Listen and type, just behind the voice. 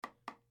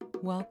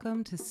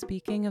Welcome to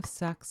Speaking of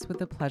Sex with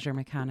the Pleasure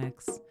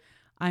Mechanics.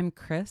 I'm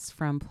Chris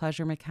from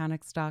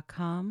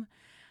pleasuremechanics.com,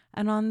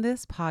 and on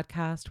this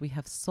podcast we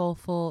have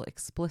soulful,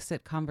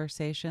 explicit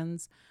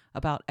conversations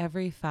about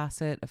every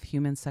facet of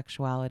human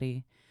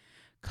sexuality.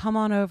 Come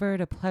on over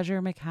to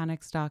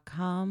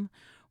pleasuremechanics.com,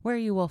 where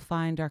you will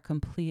find our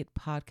complete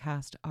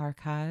podcast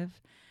archive,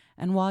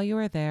 and while you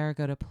are there,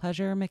 go to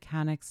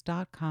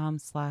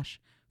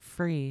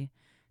pleasuremechanics.com/free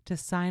to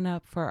sign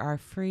up for our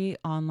free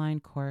online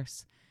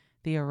course,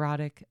 The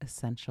Erotic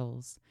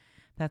Essentials.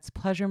 That's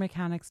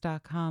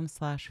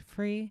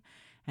pleasuremechanics.com/free,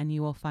 and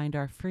you will find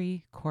our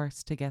free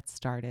course to get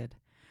started.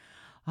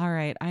 All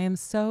right, I am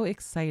so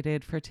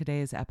excited for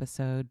today's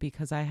episode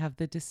because I have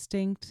the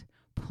distinct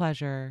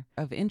pleasure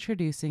of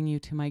introducing you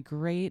to my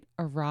great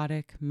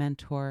erotic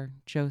mentor,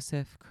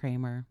 Joseph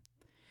Kramer.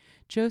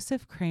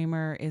 Joseph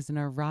Kramer is an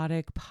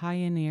erotic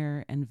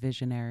pioneer and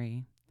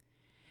visionary.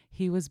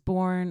 He was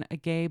born a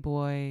gay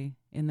boy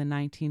in the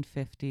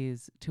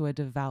 1950s to a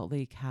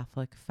devoutly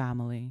Catholic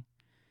family.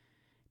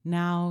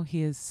 Now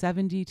he is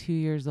 72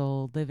 years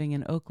old, living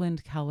in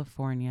Oakland,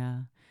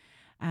 California,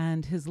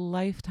 and his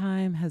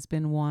lifetime has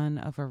been one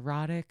of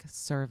erotic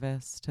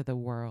service to the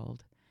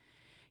world.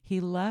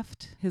 He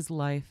left his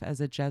life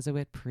as a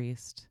Jesuit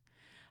priest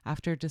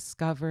after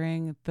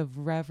discovering the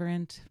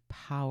reverent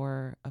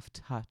power of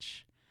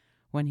touch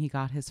when he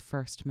got his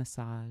first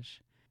massage.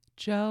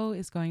 Joe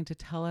is going to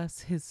tell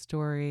us his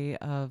story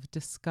of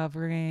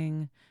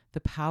discovering the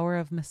power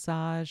of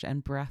massage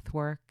and breath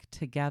work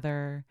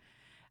together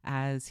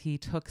as he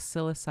took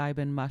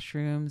psilocybin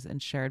mushrooms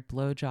and shared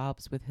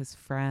blowjobs with his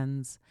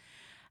friends,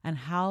 and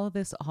how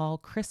this all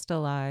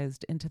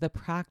crystallized into the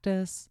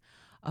practice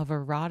of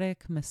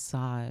erotic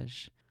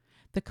massage,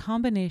 the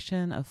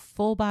combination of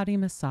full body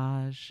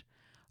massage,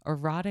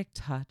 erotic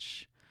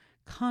touch,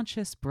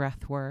 conscious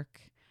breath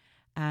work,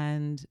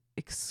 and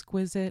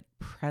exquisite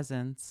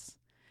presence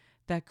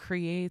that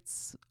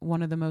creates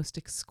one of the most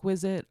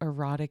exquisite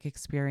erotic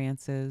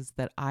experiences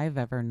that I've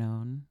ever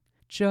known.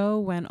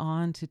 Joe went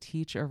on to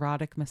teach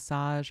erotic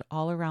massage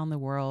all around the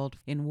world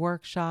in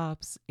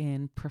workshops,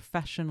 in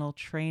professional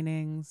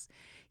trainings.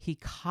 He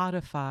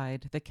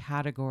codified the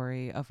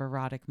category of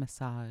erotic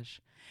massage.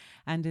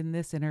 And in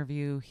this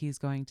interview, he's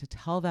going to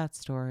tell that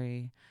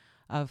story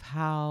of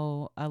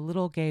how a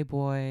little gay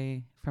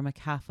boy from a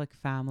Catholic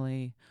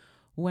family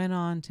went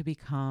on to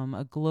become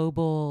a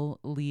global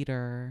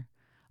leader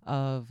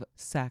of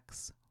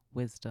sex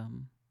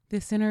wisdom.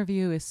 This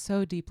interview is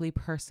so deeply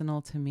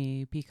personal to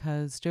me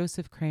because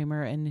Joseph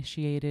Kramer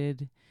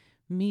initiated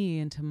me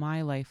into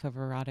my life of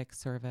erotic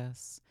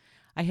service.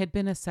 I had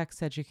been a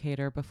sex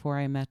educator before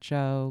I met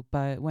Joe,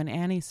 but when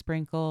Annie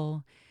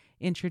Sprinkle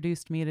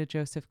introduced me to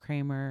Joseph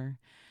Kramer,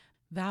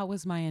 that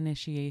was my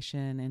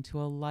initiation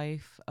into a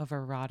life of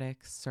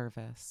erotic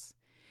service,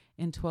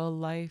 into a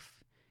life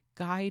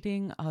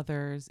guiding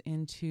others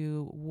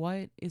into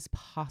what is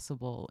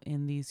possible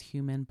in these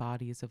human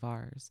bodies of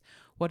ours.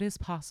 What is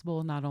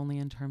possible not only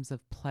in terms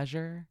of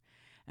pleasure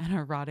and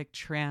erotic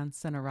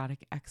trance and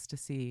erotic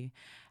ecstasy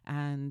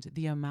and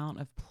the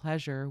amount of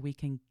pleasure we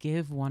can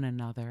give one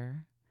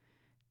another.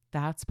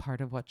 That's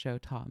part of what Joe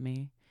taught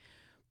me.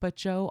 But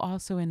Joe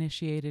also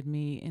initiated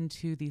me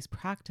into these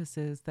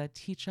practices that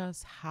teach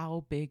us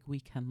how big we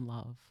can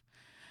love,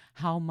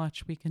 how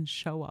much we can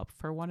show up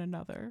for one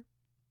another.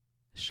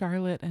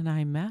 Charlotte and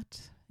I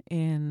met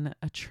in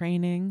a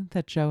training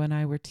that Joe and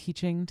I were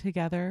teaching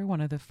together,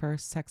 one of the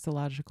first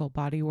sexological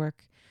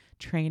bodywork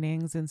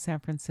trainings in San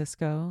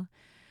Francisco.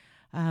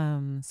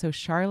 So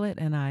Charlotte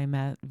and I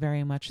met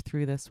very much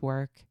through this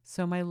work.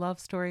 So my love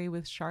story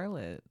with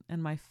Charlotte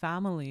and my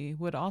family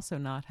would also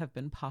not have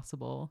been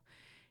possible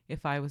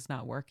if I was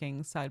not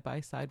working side by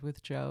side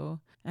with Joe.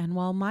 And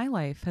while my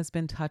life has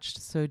been touched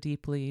so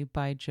deeply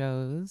by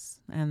Joe's,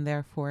 and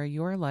therefore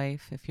your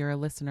life, if you're a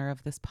listener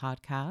of this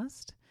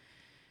podcast,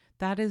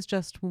 that is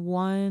just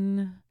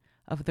one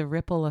of the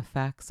ripple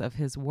effects of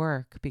his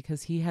work,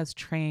 because he has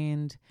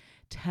trained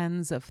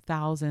tens of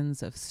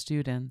thousands of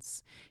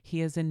students. He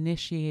has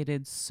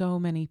initiated so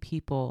many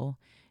people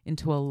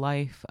into a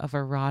life of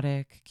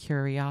erotic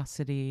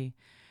curiosity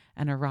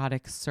and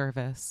erotic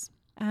service.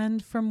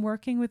 And from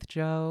working with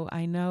Joe,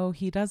 I know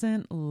he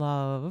doesn't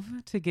love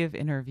to give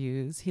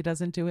interviews. He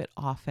doesn't do it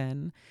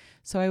often.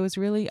 So I was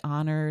really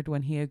honored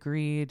when he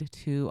agreed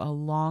to a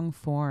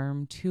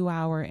long-form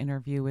 2-hour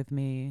interview with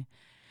me.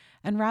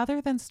 And rather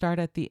than start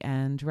at the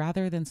end,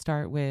 rather than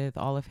start with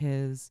all of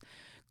his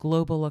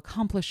global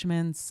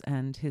accomplishments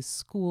and his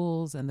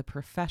schools and the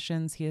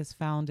professions he has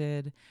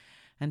founded,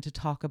 and to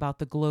talk about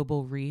the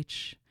global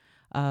reach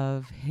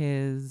of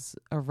his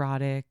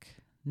erotic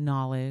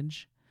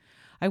knowledge,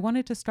 I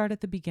wanted to start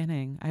at the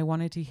beginning. I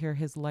wanted to hear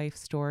his life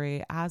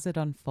story as it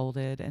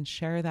unfolded and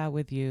share that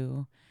with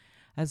you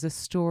as a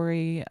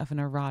story of an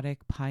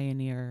erotic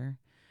pioneer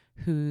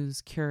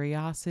whose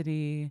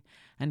curiosity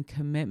and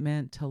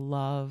commitment to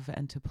love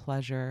and to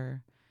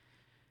pleasure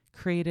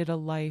created a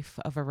life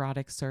of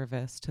erotic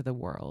service to the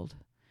world.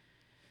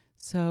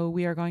 So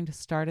we are going to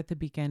start at the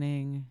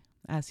beginning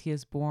as he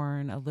is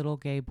born a little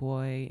gay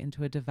boy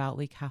into a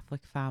devoutly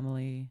Catholic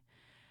family.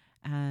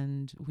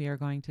 And we are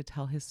going to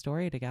tell his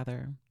story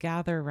together.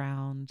 Gather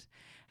round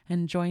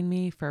and join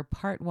me for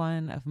part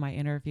 1 of my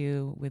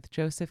interview with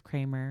Joseph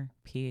Kramer,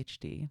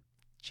 Ph.D.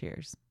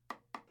 Cheers.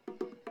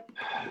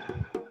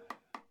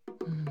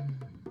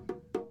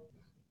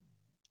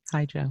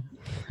 Hi, Joe.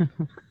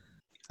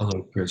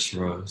 Hello, Chris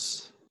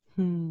Rose.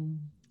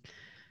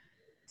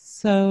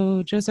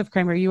 So, Joseph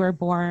Kramer, you were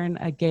born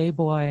a gay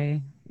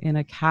boy in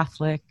a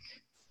Catholic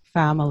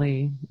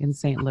family in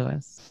St.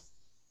 Louis.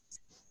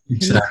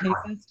 Exactly.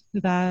 Can you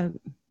take us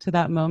to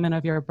that moment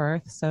of your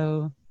birth?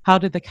 So, how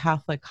did the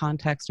Catholic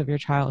context of your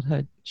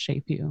childhood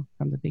shape you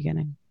from the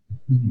beginning?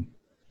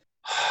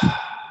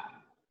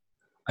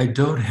 I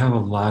don't have a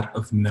lot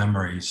of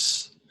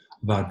memories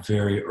about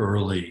very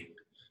early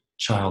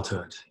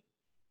childhood.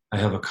 I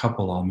have a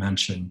couple I'll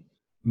mention.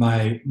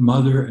 My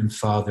mother and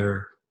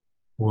father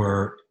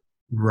were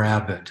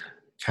rabid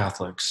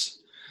Catholics,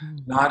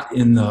 not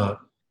in the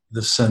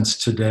sense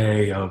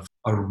today of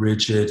a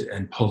rigid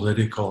and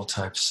political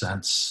type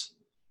sense,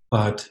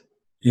 but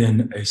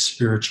in a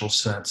spiritual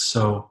sense.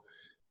 So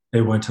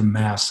they went to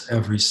Mass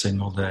every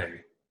single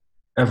day.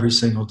 Every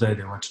single day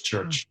they went to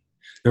church.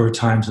 There were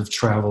times of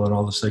travel and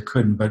all this they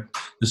couldn't, but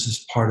this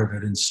is part of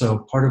it. And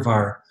so part of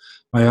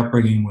my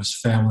upbringing was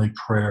family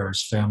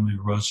prayers, family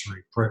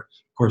rosary, of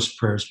course,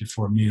 prayers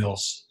before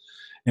meals,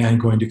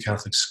 and going to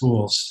Catholic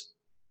schools.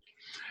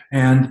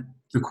 And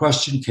the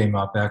question came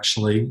up,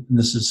 actually, and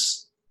this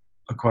is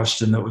a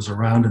question that was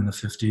around in the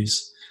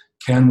 50s,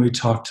 can we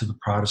talk to the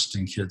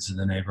Protestant kids in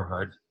the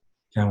neighborhood?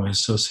 Can we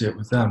associate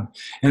with them?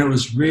 And it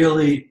was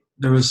really,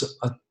 there was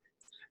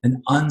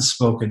an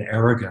unspoken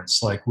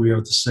arrogance, like we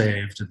are the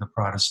saved and the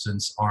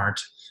Protestants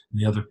aren't,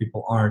 and the other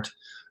people aren't.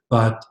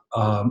 But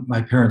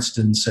my parents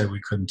didn't say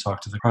we couldn't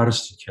talk to the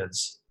Protestant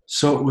kids.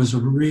 So it was a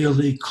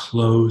really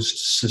closed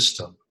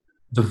system.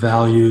 The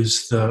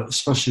values,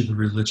 especially the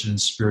religion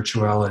and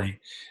spirituality,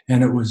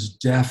 and it was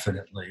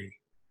definitely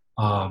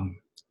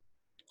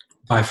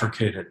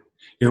bifurcated.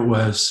 It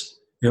was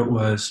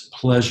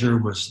pleasure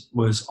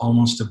was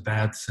almost a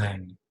bad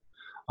thing.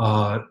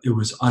 It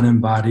was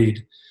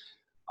unembodied.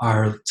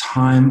 Our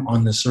time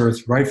on this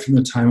earth, right from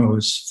the time I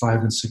was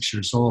 5 and 6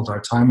 years old,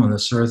 our time on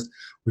this earth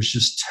was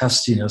just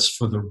testing us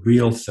for the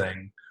real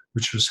thing,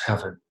 which was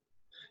heaven.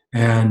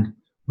 And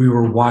we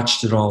were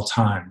watched at all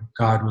time.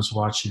 God was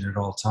watching at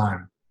all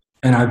time.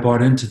 And I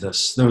bought into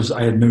this.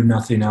 I had knew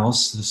nothing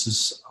else. This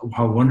is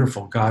how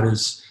wonderful God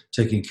is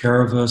taking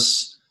care of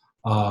us.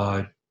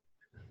 I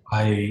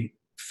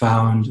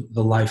found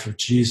the life of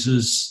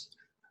Jesus,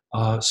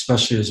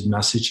 especially his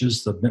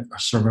messages, the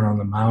Sermon on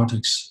the Mount,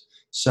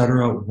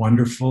 etc.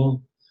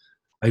 Wonderful.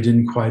 I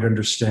didn't quite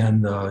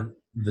understand the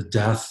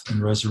death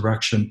and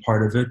resurrection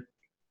part of it.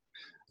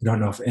 I don't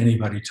know if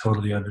anybody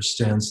totally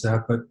understands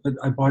that, but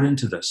I bought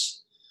into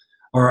this.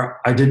 Or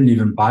I didn't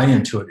even buy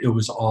into it. It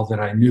was all that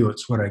I knew.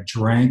 It's what I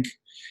drank.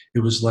 It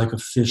was like a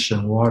fish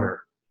in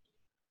water.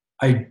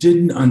 I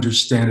didn't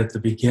understand at the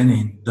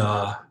beginning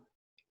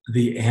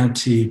the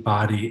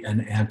anti-body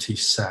and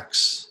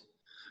anti-sex.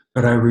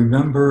 But I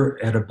remember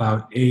at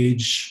about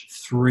age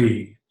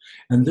 3,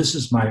 and this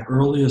is my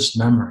earliest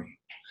memory.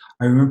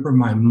 I remember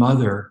my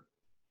mother,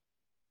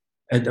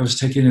 I was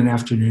taking an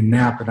afternoon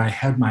nap, and I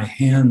had my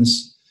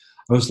hands,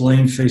 I was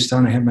laying face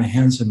down, I had my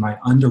hands in my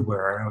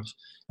underwear, and I was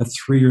at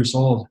 3 years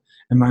old,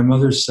 and my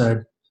mother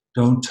said,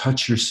 "Don't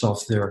touch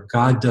yourself there.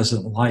 God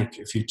doesn't like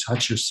if you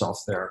touch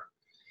yourself there."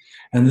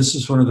 And this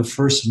is one of the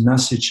first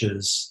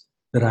messages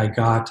that I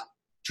got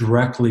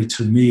directly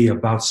to me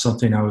about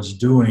something I was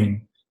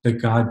doing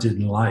that God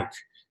didn't like.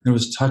 It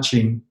was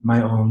touching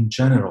my own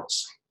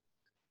genitals.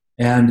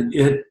 And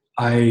there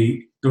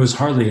was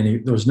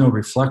no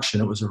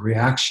reflection. It was a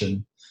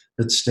reaction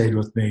that stayed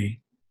with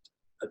me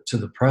to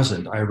the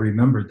present. I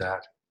remembered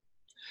that.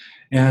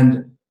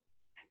 And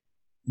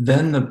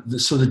then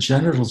so the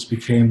genitals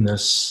became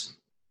this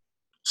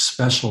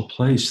special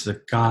place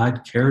that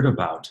God cared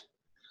about.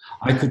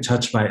 I could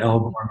touch my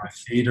elbow or my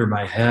feet or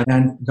my head,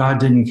 and God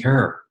didn't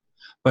care.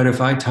 But if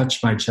I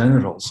touched my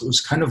genitals, it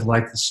was kind of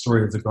like the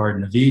story of the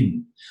Garden of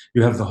Eden.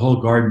 You have the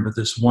whole garden, but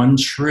this one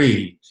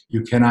tree,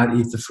 you cannot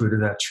eat the fruit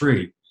of that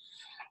tree.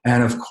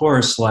 And of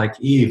course, like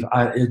Eve,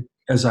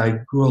 as I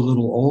grew a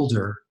little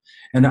older,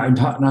 and I'm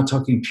not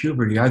talking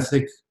puberty, I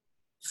think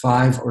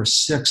 5 or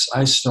 6,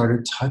 I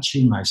started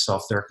touching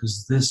myself there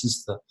because this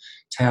is the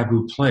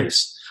taboo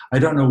place. I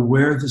don't know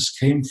where this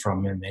came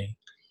from in me,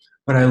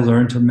 but I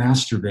learned to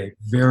masturbate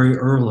very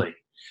early.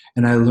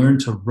 And I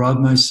learned to rub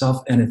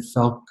myself, and it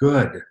felt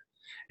good.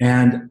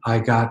 And I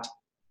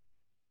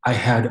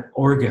had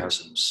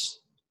orgasms,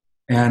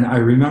 and I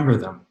remember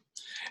them.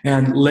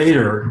 And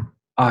later,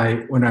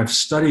 when I've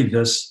studied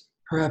this,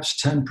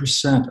 perhaps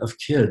 10% of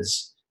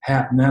kids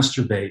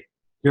masturbate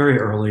very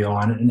early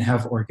on and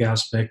have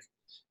orgasmic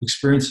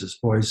experiences,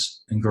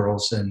 boys and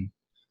girls, and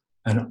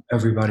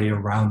everybody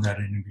around that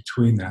and in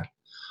between that.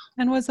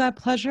 And was that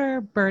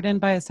pleasure burdened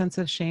by a sense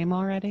of shame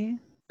already?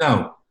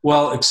 No.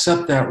 Well,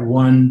 except that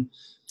one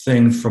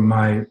thing from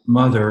my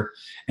mother,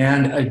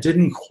 and I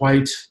didn't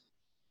quite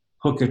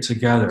hook it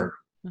together.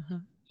 Uh-huh.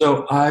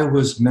 So I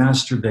was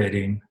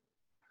masturbating,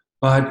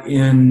 but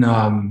in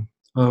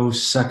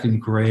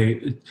second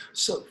grade,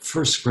 so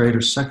first grade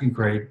or second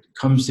grade,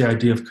 comes the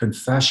idea of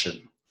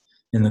confession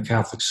in the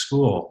Catholic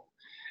school.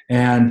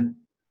 And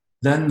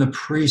then the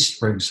priest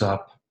brings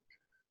up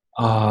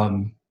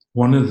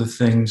one of the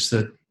things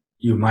that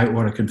you might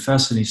want to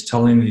confess, and he's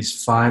telling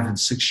these 5 and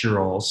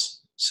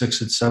 6-year-olds,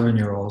 6 and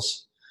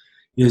 7-year-olds,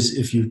 is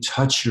if you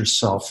touch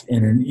yourself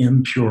in an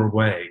impure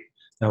way.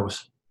 That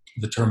was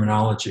the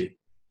terminology.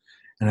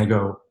 And I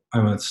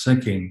was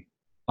thinking,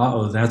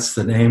 that's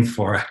the name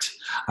for it.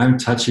 I'm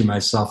touching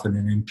myself in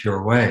an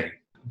impure way.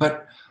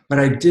 But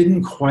I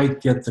didn't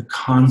quite get the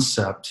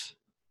concept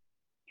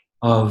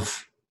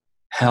of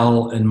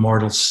hell and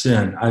mortal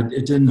sin.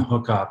 It didn't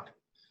hook up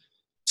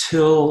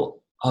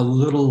till a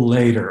little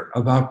later,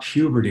 about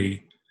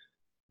puberty.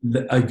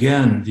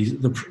 Again,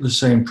 the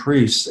same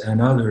priests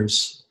and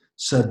others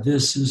said,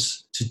 this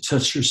is to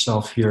touch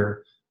yourself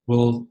here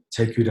will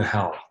take you to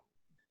hell.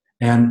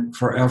 And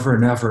forever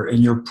and ever.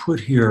 And you're put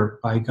here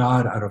by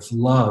God out of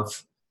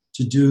love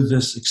to do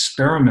this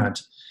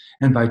experiment.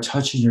 And by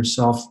touching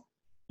yourself,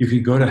 you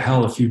could go to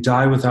hell. If you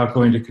die without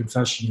going to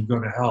confession, you go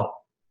to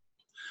hell.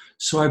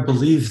 So I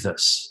believe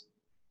this.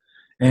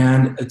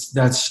 And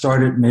that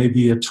started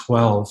maybe at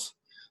 12,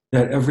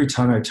 that every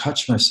time I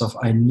touched myself,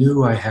 I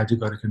knew I had to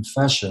go to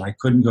confession. I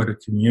couldn't go to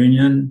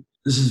communion.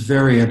 This is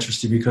very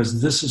interesting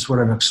because this is what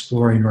I'm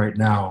exploring right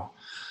now.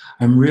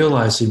 I'm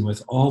realizing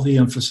with all the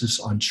emphasis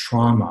on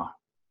trauma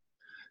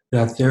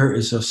that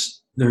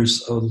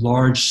there's a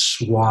large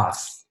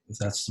swath, if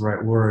that's the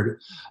right word,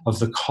 of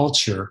the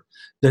culture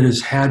that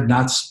has had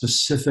not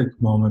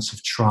specific moments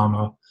of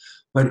trauma,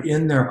 but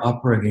in their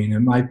upbringing,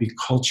 it might be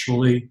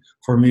culturally.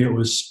 For me, it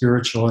was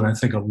spiritual, and I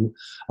think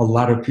a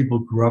lot of people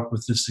grew up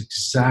with this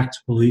exact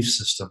belief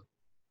system.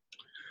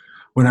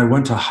 When I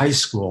went to high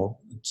school,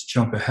 to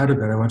jump ahead a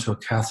bit, I went to a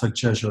Catholic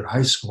Jesuit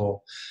high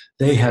school.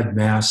 They had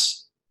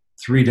Mass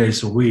 3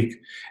 days a week,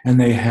 and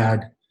they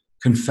had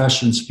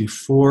confessions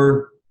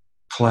before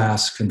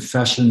class,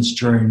 confessions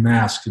during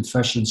Mass,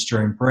 confessions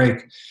during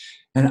break.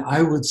 And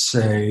I would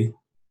say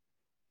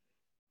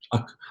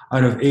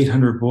out of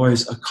 800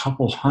 boys, a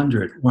couple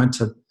hundred went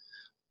to,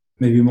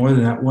 maybe more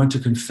than that, went to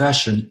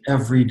confession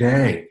every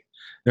day.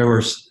 There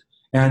was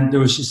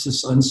just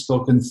this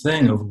unspoken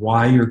thing of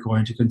why you're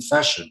going to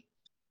confession.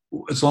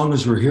 As long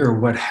as we're here,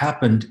 what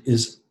happened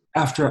is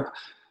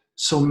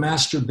so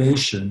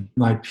masturbation,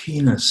 my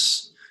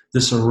penis,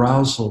 this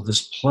arousal,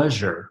 this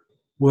pleasure,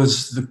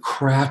 was the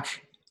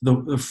crack.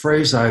 The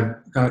phrase I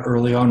got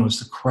early on was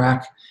the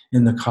crack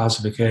in the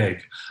cosmic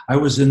egg. I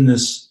was in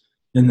this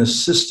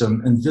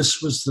system, and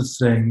this was the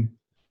thing.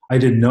 I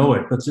didn't know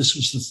it, but this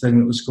was the thing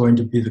that was going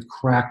to be the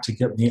crack to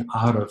get me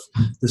out of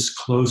this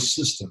closed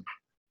system.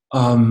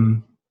 I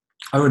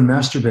would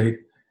masturbate,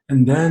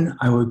 and then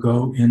I would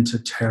go into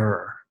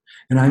terror.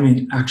 And I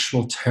mean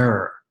actual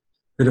terror,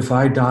 that if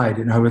I died,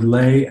 and I would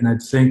lay and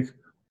I'd think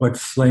what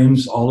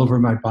flames all over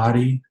my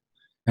body,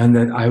 and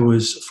that I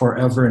was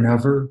forever and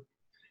ever.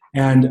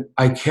 And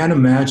I can't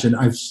imagine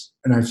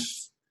that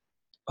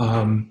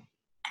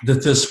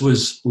this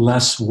was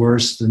less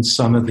worse than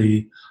some of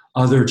the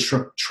other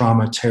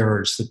trauma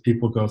terrors that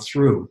people go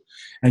through.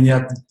 And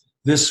yet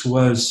this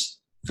was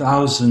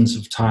thousands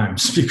of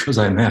times because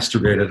I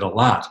masturbated a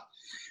lot.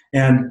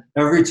 And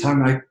every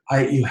time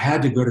you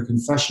had to go to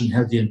confession,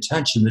 had the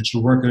intention that you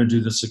weren't going to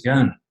do this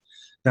again.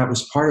 That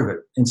was part of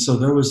it. And so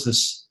there was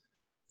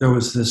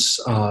this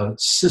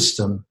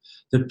system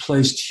that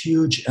placed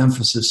huge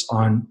emphasis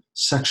on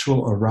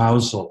sexual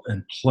arousal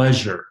and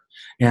pleasure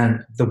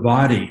and the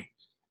body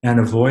and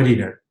avoiding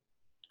it.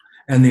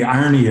 And the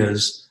irony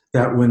is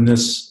that when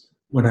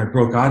I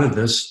broke out of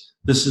this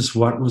is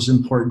what was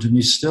important to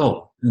me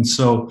still. And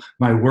so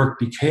my work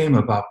became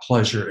about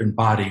pleasure and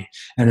body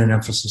and an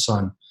emphasis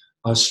on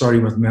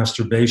starting with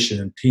masturbation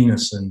and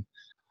penis.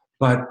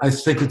 But I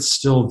think it's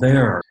still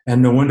there.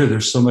 And no wonder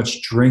there's so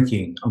much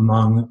drinking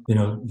among,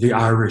 the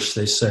Irish,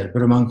 they say.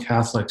 But among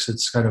Catholics,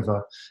 it's kind of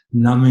a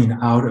numbing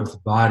out of the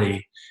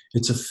body.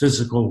 It's a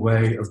physical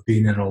way of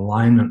being in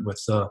alignment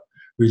with the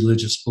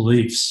religious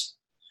beliefs.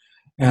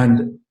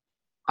 And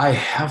I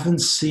haven't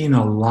seen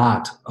a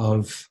lot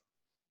of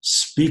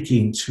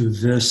speaking to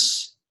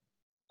this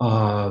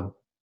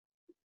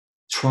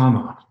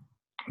trauma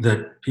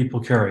that people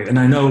carry. And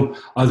I know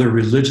other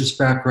religious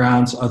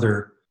backgrounds,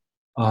 other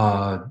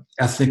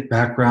ethnic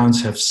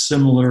backgrounds have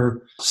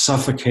similar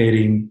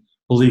suffocating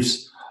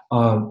beliefs.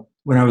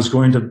 When I was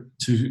going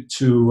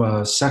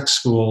to sex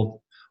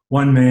school,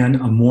 one man,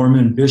 a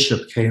Mormon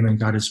bishop, came and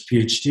got his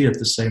Ph.D. at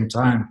the same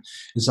time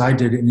as I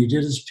did, and he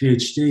did his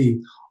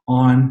Ph.D.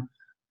 on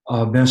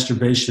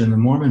masturbation in the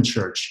Mormon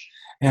church.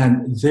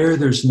 And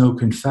there's no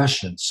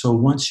confession. So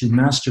once you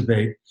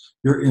masturbate,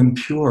 you're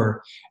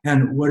impure.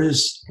 And what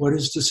his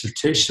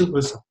dissertation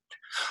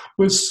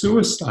was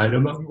suicide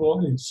among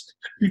boys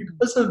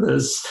because of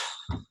this.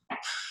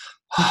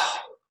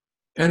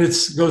 And it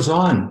goes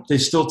on. They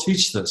still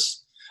teach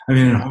this. I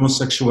mean, in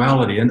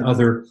homosexuality and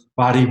other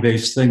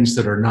body-based things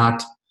that are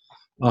not,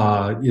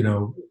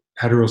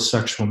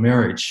 heterosexual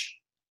marriage.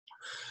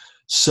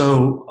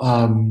 So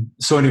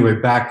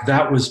anyway,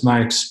 that was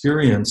my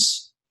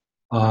experience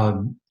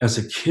as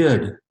a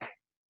kid.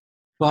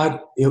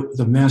 But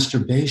the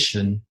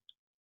masturbation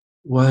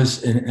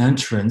was an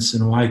entrance,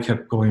 and why I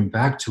kept going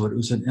back to it, it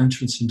was an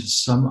entrance into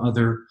some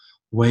other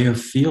way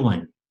of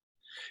feeling.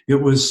 There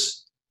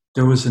was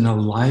an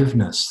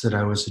aliveness that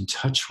I was in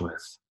touch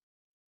with.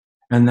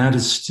 And that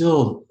is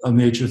still a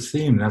major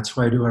theme. That's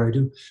why I do what I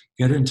do.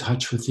 Get in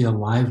touch with the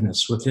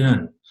aliveness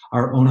within,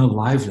 our own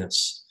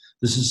aliveness.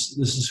 This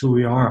is who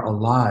we are,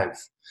 alive.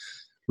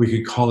 We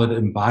could call it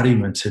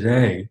embodiment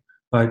today,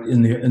 but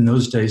in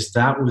those days,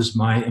 that was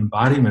my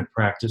embodiment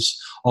practice.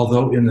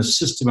 Although in the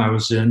system I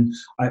was in,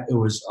 it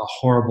was a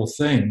horrible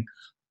thing.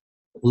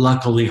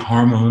 Luckily,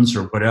 hormones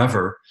or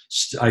whatever,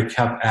 I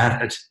kept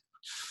at it.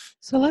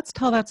 So let's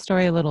tell that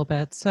story a little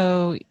bit.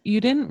 So you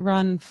didn't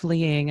run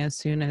fleeing as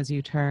soon as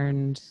you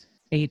turned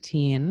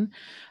 18.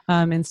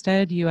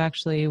 Instead, you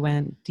actually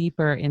went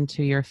deeper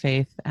into your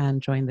faith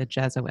and joined the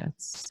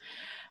Jesuits.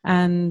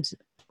 And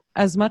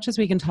as much as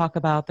we can talk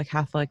about the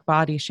Catholic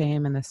body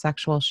shame and the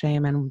sexual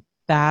shame and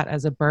that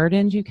as a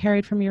burden you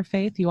carried from your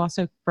faith, you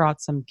also brought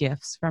some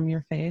gifts from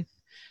your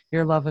faith,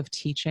 your love of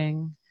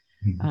teaching,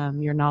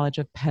 your knowledge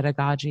of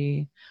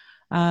pedagogy.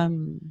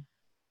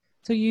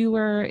 So you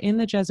were in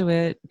the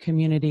Jesuit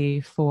community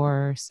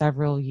for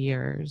several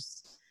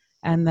years,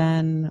 and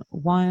then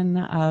one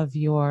of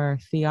your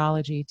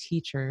theology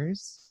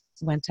teachers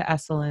went to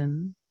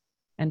Esalen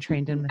and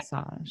trained in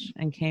massage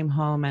and came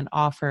home and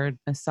offered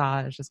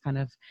massage as kind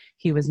of,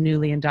 he was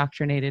newly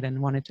indoctrinated and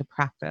wanted to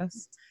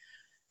practice.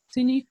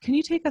 So can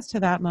you take us to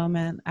that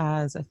moment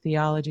as a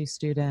theology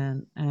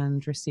student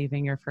and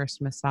receiving your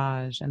first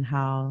massage and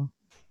how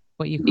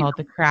what you called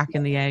the crack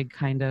in the egg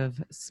kind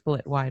of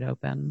split wide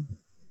open?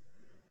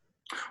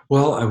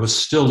 Well, I was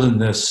still in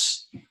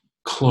this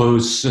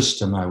closed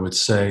system, I would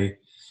say.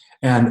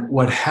 And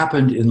what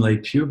happened in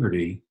late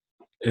puberty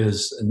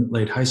is, in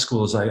late high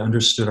school, is I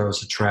understood I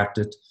was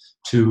attracted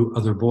to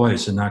other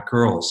boys and not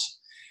girls.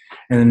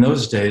 And in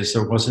those days,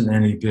 there wasn't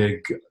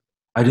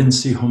I didn't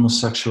see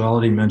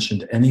homosexuality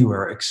mentioned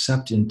anywhere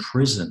except in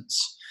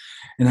prisons.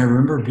 And I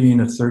remember being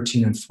a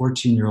 13 and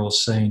 14-year-old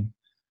saying,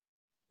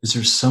 is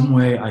there some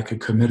way I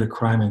could commit a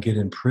crime and get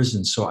in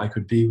prison so I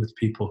could be with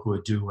people who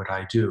would do what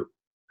I do?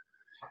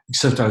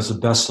 Except I was the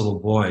best little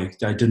boy.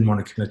 I didn't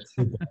want to commit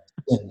sin,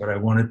 but I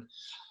wanted.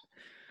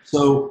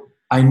 So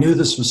I knew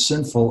this was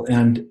sinful,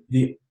 and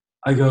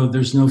I go,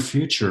 there's no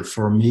future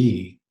for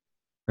me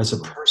as a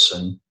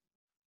person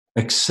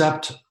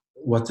except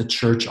what the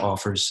church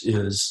offers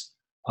is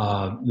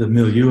the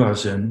milieu I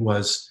was in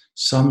was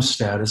some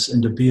status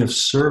and to be of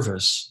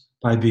service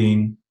by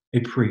being a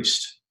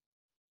priest.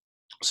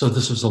 So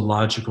this was a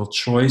logical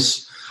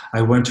choice.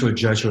 I went to a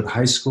Jesuit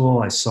high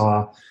school. I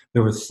saw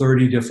there were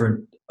 30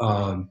 different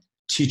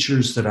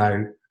teachers that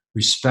I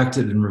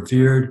respected and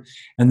revered,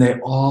 and they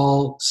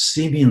all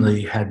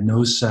seemingly had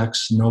no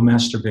sex, no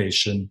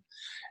masturbation,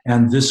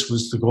 and this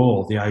was the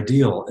goal, the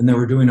ideal, and they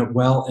were doing it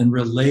well and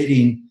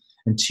relating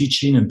and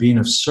teaching and being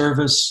of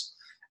service,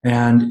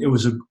 and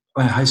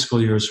my high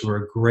school years were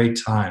a great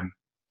time.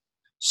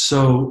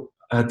 So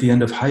at the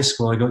end of high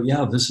school, I go,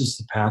 yeah, this is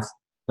the path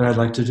that I'd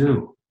like to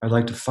do. I'd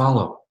like to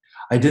follow.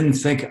 I didn't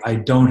think I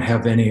don't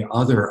have any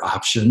other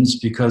options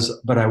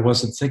but I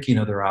wasn't thinking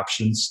other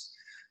options.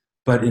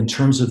 But in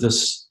terms of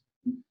this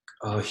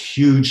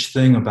huge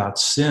thing about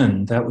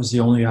sin, that was the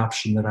only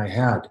option that I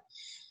had.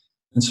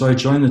 And so I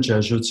joined the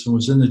Jesuits and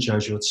was in the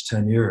Jesuits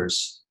 10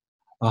 years.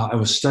 I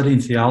was studying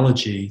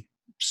theology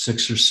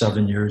 6 or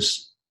 7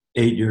 years,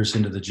 8 years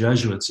into the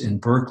Jesuits in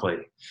Berkeley.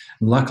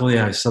 And luckily,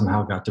 I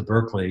somehow got to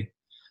Berkeley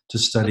to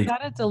study. Was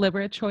that a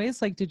deliberate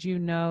choice? Like, did you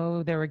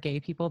know there were gay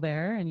people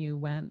there and you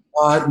went?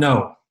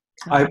 No.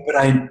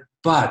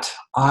 But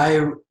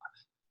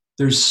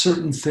there's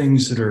certain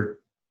things that are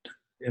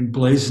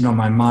emblazoned on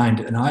my mind.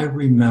 And I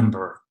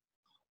remember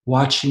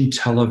watching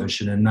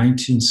television in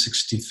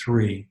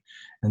 1963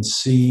 and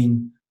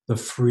seeing the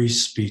free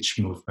speech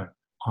movement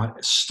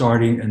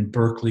starting in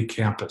Berkeley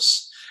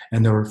campus.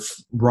 And there were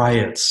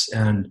riots,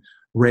 and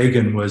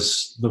Reagan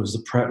was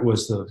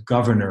the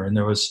governor, and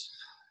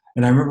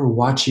I remember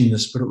watching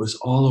this, but it was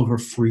all over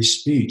free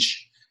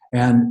speech.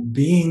 And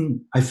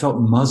I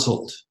felt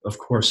muzzled, of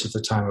course, at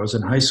the time. I was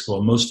in high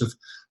school. Most of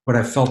what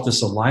I felt,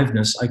 this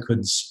aliveness, I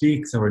couldn't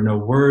speak. There were no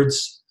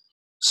words.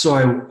 So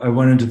I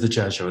went into the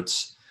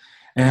Jesuits.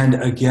 And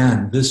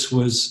again, this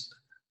was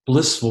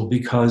blissful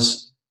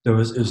because it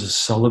was a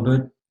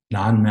celibate,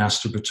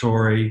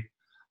 non-masturbatory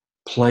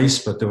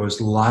place, but there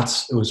was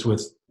it was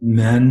with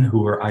men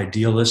who were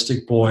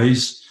idealistic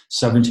boys,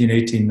 17,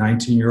 18,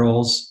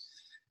 19-year-olds.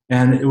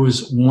 And it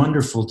was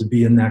wonderful to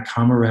be in that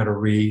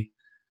camaraderie,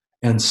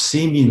 and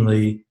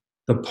seemingly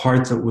the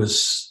part that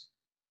was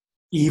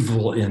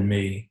evil in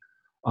me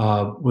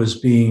was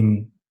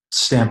being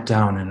stamped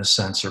down in a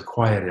sense, or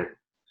quieted.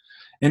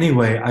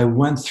 Anyway, I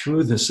went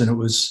through this, and it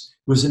was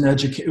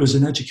it was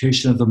an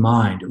education of the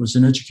mind. It was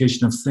an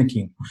education of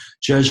thinking.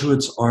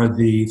 Jesuits are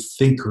the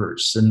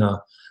thinkers and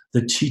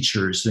the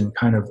teachers and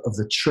kind of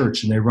the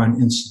church, and they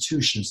run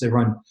institutions. They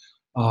run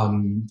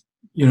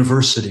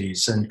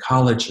universities and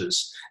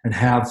colleges, and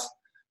have,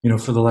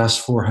 for the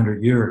last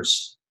 400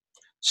 years.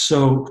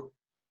 So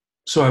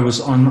I was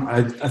on.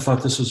 I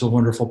thought this was a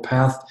wonderful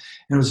path,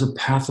 and it was a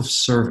path of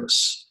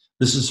service.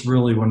 This is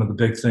really one of the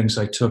big things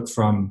I took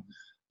from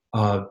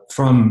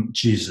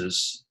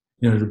Jesus,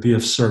 to be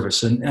of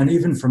service, and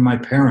even from my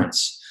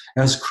parents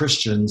as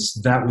Christians.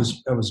 That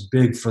was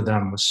big for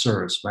them, was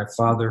service. My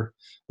father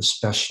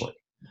especially.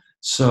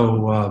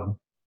 So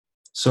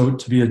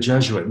to be a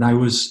Jesuit, and I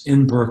was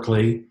in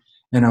Berkeley,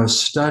 and I was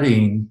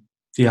studying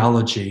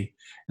theology,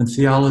 and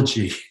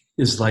theology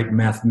is like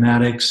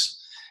mathematics,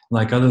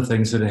 like other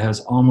things, that it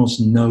has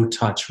almost no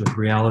touch with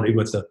reality,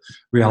 with the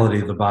reality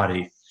of the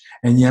body.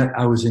 And yet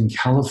I was in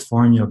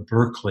California,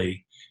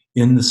 Berkeley,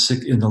 in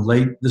the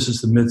late, this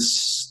is the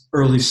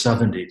early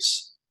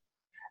 70s.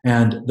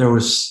 And there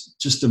was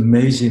just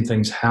amazing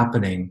things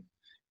happening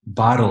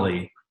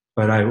bodily,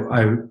 but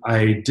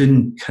I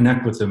didn't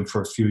connect with them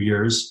for a few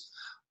years,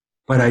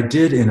 but I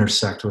did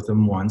intersect with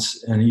them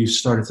once. And you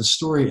started the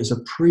story as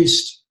a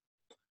priest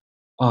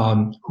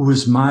who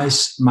was my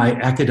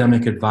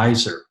academic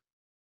advisor,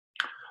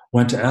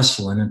 went to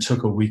Esalen and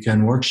took a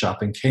weekend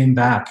workshop and came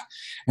back.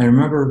 And I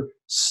remember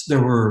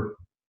there were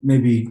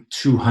maybe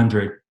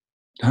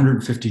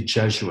 150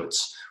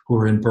 Jesuits who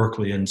were in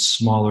Berkeley in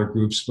smaller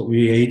groups, but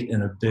we ate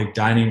in a big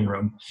dining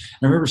room.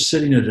 And I remember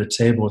sitting at a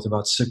table with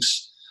about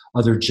 6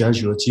 other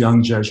Jesuits,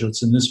 young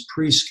Jesuits, and this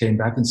priest came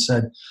back and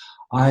said,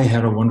 I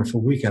had a wonderful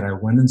weekend. I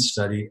went and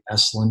studied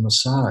Esalen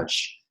massage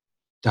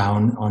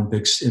down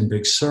in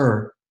Big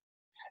Sur,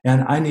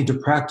 and I need to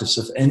practice.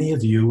 If any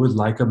of you would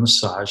like a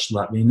massage,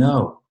 let me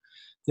know.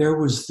 There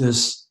was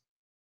this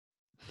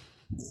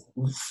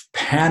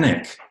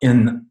panic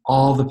in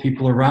all the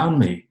people around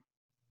me.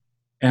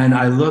 And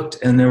I looked,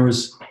 and there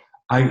was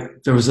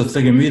a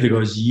thing in me that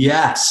goes,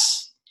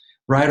 yes.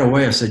 Right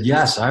away, I said,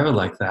 yes, I would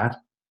like that.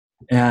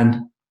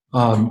 And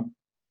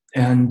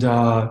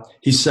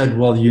he said,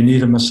 well, you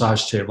need a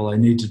massage table. I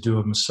need to do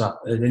a massage.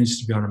 It needs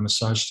to be on a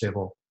massage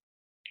table.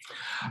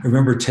 I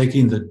remember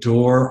taking the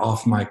door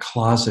off my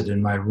closet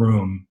in my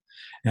room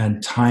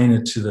and tying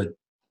it to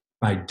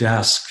my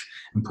desk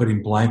and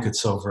putting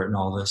blankets over it and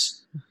all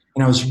this.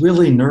 And I was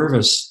really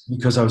nervous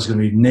because I was going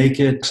to be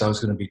naked, because I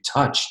was going to be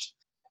touched.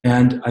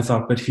 And I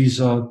thought, but he's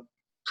a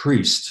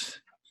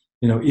priest.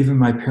 Even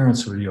my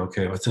parents would be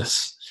okay with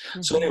this.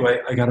 Mm-hmm. So anyway,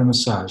 I got a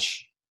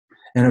massage.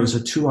 And it was a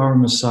 2-hour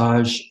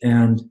massage,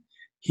 and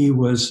he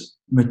was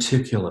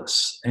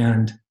meticulous.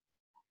 And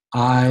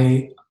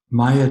my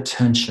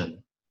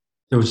attention,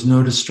 there was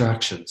no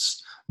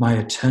distractions. My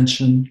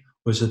attention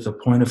was at the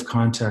point of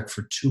contact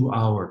for 2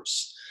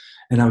 hours.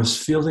 And I was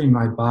feeling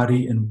my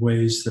body in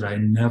ways that I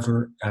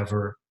never,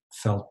 ever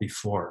felt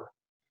before.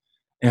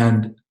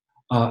 And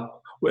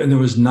there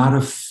was not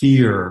a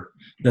fear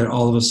that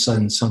all of a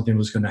sudden something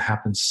was going to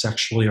happen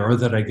sexually, or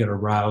that I get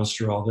aroused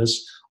or all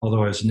this,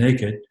 although I was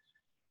naked.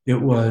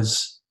 It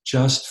was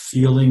just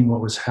feeling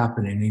what was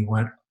happening. He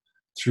went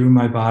through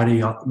my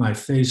body, my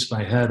face,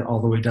 my head, all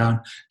the way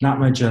down, not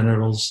my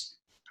genitals,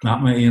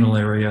 not my anal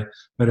area,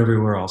 but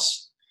everywhere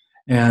else.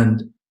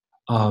 And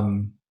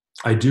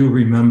I do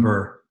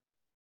remember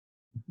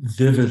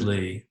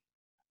vividly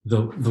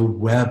the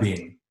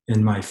webbing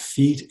in my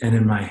feet and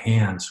in my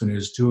hands when he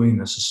was doing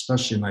this,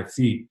 especially my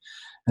feet.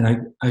 And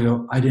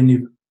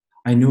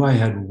I knew I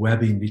had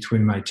webbing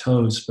between my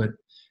toes, but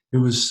it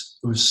was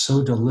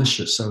so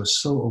delicious. I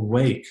was so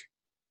awake.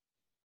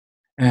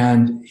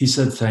 And he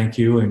said, thank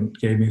you, and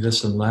gave me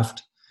this and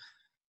left.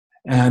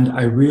 And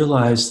I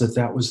realized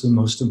that was the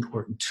most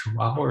important 2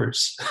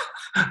 hours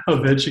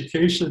of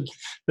education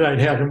that I'd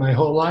had in my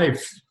whole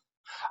life.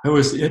 I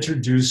was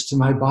introduced to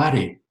my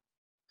body.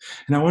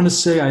 And I want to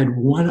say I had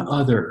one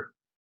other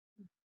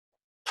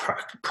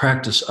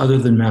practice other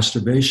than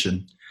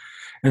masturbation.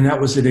 And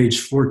that was at age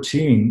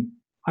 14.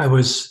 I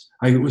was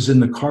in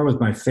the car with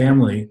my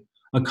family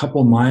a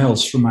couple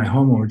miles from my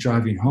home when we were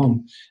driving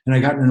home. And I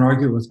got in an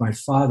argument with my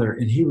father,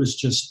 and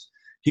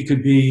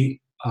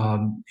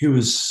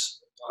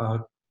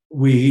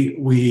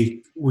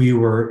we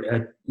were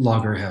at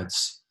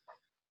loggerheads.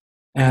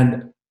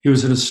 And he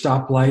was at a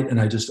stoplight, and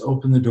I just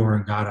opened the door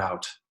and got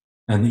out,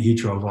 and he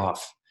drove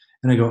off.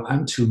 And I go,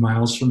 I'm 2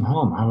 miles from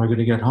home. How am I going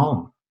to get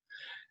home?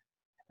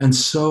 And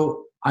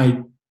so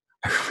I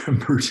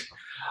remembered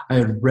I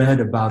had read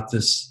about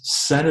this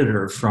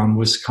senator from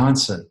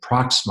Wisconsin,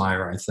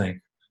 Proxmire, I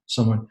think,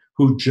 someone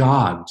who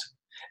jogged.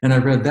 And I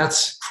read,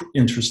 that's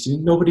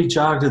interesting. Nobody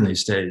jogged in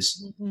these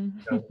days.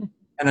 Mm-hmm.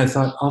 And I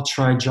thought, I'll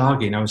try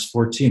jogging. I was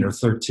 14 or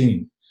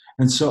 13.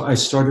 And so I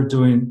started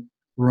doing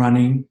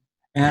running,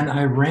 and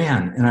I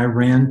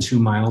ran 2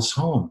 miles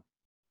home.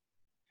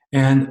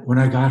 And when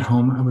I got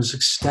home, I was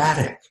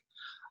ecstatic.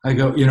 I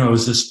go, it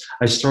was this,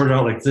 I started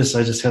out like this.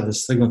 I just had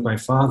this thing with my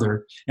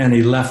father, and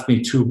he left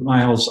me 2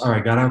 miles, or I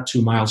got out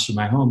 2 miles from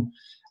my home.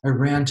 I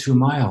ran 2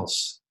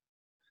 miles.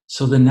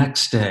 So the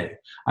next day,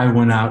 I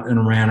went out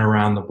and ran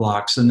around the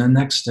blocks. And the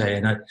next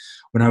day,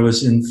 when I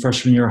was in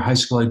freshman year of high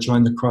school, I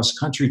joined the cross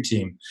country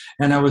team.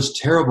 And I was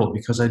terrible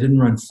because I didn't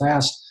run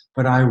fast,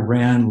 but I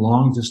ran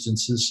long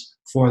distances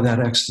for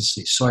that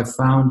ecstasy. So I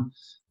found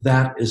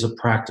that is a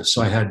practice.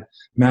 So I had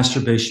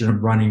masturbation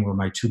and running were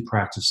my two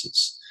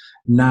practices.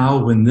 Now,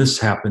 when this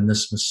happened,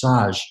 this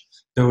massage,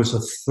 there was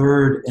a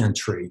third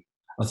entry,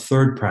 a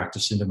third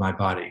practice into my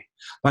body.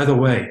 By the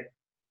way,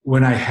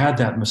 when I had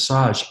that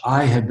massage,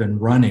 I had been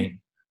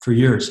running for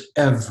years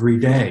every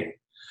day.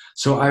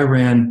 So I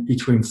ran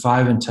between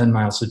 5 and 10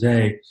 miles a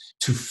day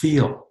to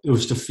feel. It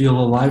was to feel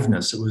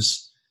aliveness. It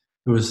was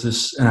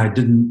this, and I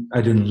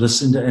didn't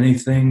listen to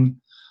anything.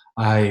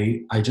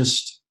 I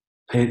just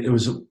paid. It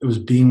was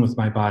being with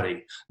my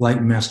body,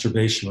 like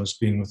masturbation was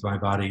being with my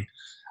body,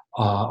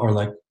 or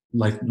like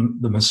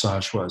the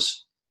massage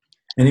was.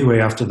 Anyway,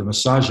 after the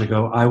massage, I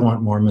go, I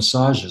want more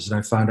massages, and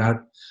I found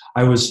out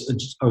I was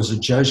a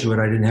Jesuit.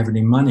 I didn't have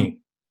any money,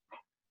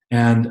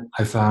 and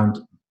I found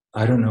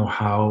I don't know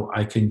how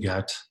I can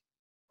get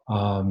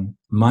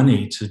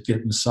money to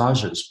get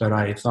massages, but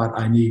I thought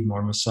I need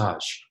more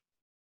massage.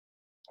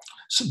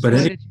 So, but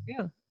What did you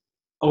do?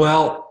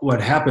 well,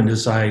 what happened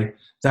is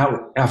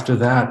after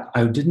that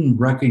I didn't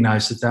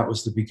recognize that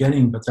was the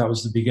beginning, but that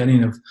was the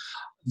beginning of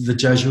the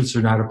Jesuits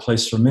are not a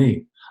place for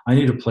me. I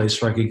need a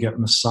place where I could get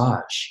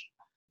massage,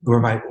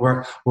 where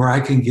I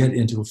can get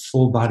into a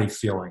full body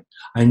feeling.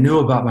 I knew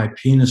about my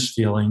penis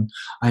feeling.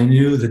 I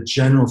knew the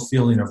general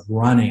feeling of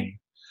running.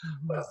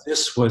 But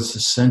this was the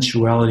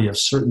sensuality of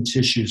certain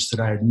tissues that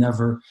I had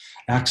never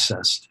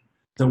accessed.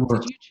 Did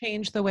you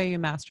change the way you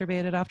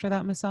masturbated after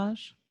that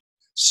massage?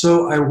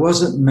 So I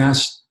wasn't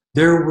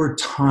there were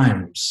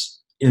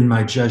times in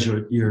my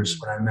Jesuit years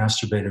when I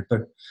masturbated,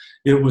 but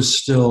it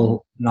was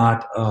still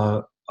not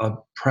a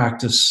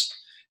practice.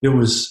 It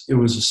was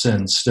a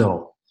sin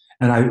still.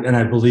 And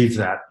I believe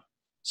that.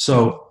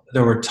 So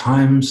there were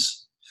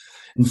times,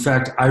 in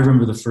fact, I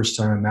remember the first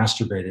time I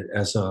masturbated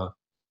as a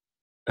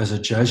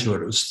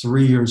Jesuit. It was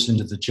 3 years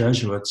into the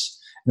Jesuits,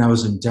 and I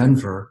was in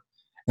Denver,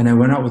 and I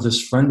went out with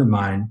this friend of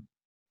mine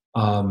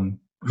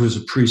who's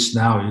a priest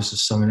now. He's a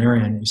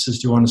seminarian. He says,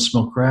 do you want to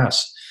smoke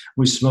grass?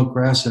 We smoked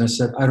grass, and I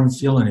said, I don't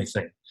feel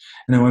anything.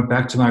 And I went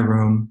back to my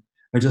room.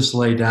 I just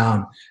lay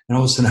down, and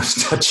all of a sudden I was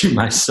touching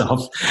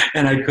myself,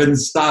 and I couldn't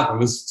stop. It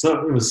was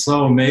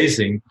so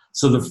amazing.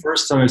 So the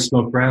first time I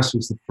smoked grass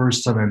was the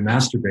first time I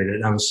masturbated,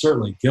 and I was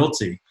certainly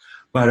guilty.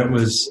 But it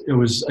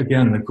was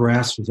again, the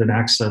grass was an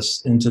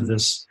access into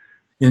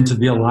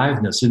the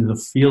aliveness, into the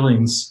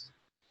feelings,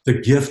 the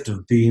gift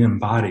of being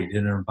embodied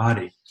in our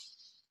body.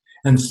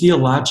 And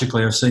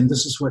theologically, I was saying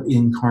this is what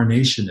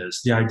incarnation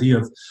is, the idea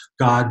of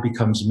God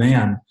becomes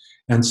man.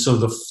 And so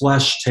the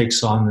flesh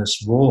takes on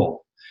this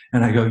role.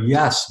 And I go,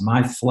 yes,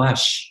 my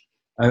flesh,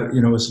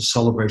 it was a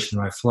celebration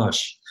of my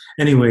flesh.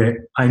 Anyway,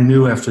 I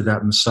knew after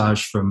that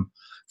massage from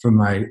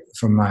my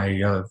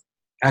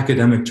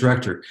academic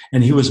director,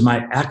 and he was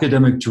my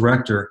academic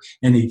director,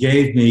 and he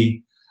gave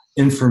me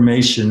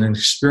information and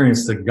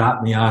experience that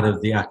got me out of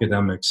the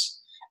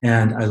academics,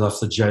 and I left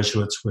the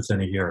Jesuits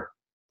within a year.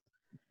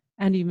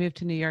 And you moved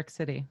to New York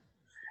City.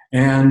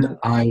 And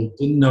I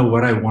didn't know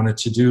what I wanted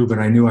to do, but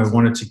I knew I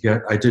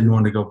didn't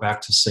want to go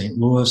back to St.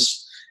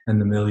 Louis and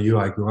the milieu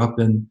I grew up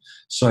in,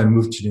 so I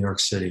moved to New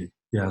York City,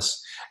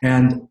 yes.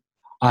 And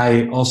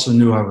I also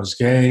knew I was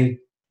gay.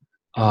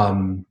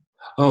 It's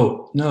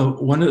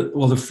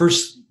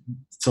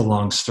a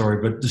long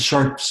story, but the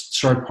sharp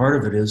part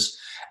of it is,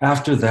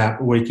 after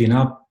that, waking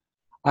up,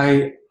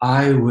 I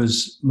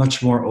was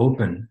much more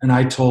open, and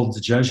I told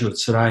the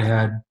Jesuits that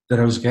I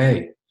was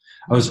gay.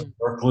 I was in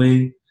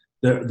Berkeley.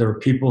 There were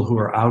people who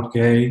were out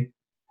gay,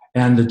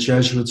 and the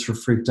Jesuits were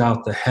freaked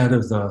out. The head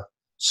of the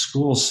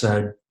school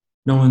said,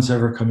 no one's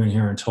ever come in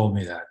here and told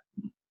me that.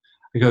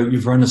 I go,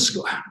 you've run a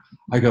school.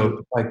 I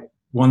go, like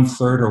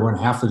 1/3 or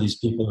 1/2 of these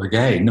people are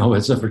gay. No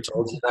one's ever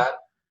told you that.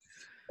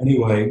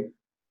 Anyway,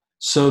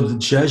 so the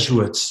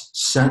Jesuits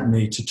sent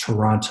me to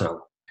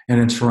Toronto.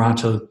 And in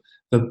Toronto,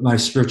 my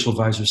spiritual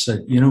advisor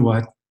said, you know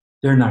what?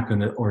 They're not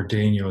going to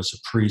ordain you as a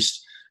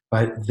priest,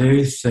 but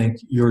they think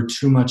you're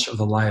too much of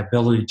a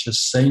liability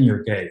just saying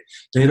you're gay.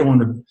 They don't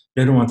want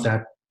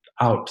that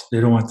out. They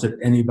don't want that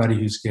anybody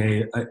who's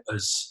gay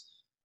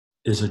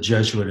is a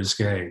Jesuit is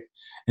gay.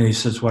 And he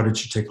says, why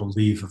don't you take a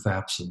leave of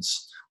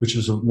absence? Which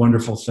was a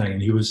wonderful thing.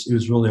 And he was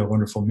really a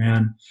wonderful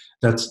man.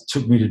 That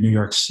took me to New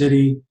York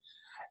City.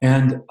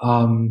 And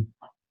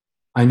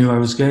I knew I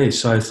was gay,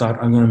 so I thought,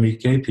 I'm going to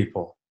meet gay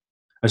people.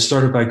 I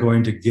started by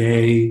going to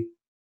gay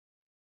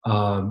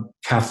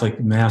Catholic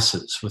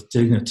masses with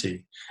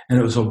dignity. And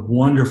it was a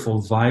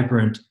wonderful,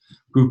 vibrant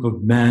group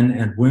of men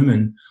and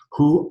women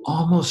who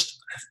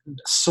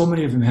so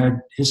many of them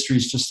had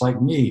histories just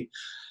like me.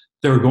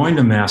 They were going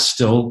to Mass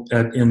still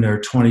in their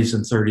 20s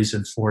and 30s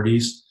and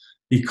 40s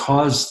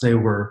because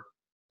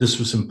this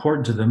was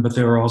important to them, but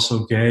they were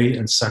also gay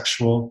and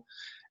sexual.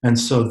 And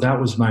so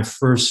that was my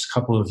first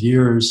couple of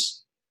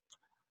years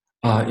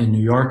in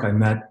New York. I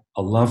met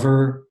a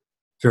lover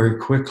very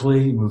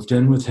quickly, moved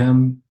in with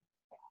him.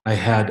 I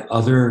had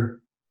other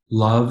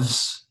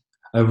loves.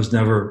 I was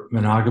never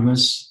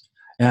monogamous.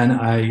 And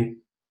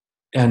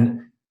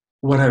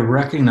what I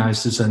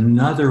recognized as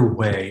another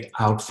way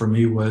out for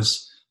me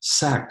was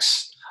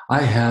sex.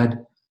 I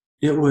had,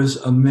 it was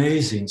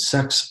amazing.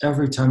 Sex,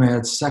 every time I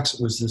had sex,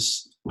 it was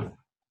this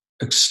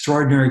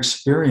extraordinary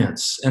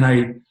experience.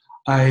 And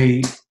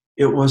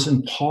it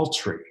wasn't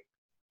paltry.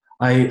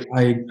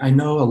 I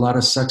know a lot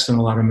of sex and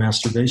a lot of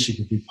masturbation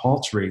can be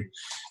paltry,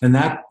 and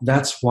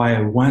that's why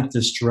I went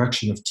this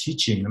direction of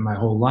teaching in my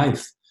whole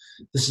life.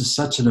 This is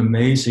such an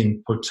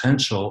amazing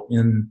potential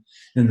in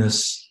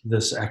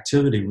this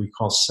activity we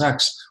call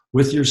sex,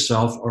 with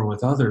yourself or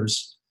with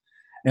others.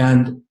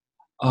 And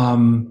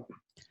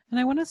And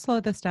I want to slow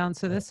this down.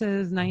 So this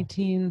is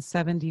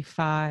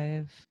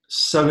 1975.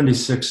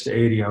 76 to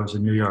 80, I was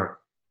in New York.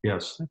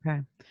 Yes.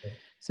 Okay.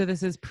 So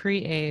this is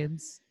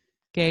pre-AIDS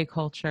gay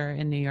culture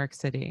in New York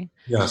City.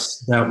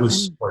 Yes, that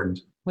was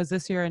important. Was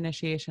this your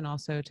initiation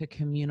also to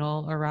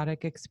communal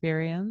erotic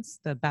experience,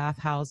 the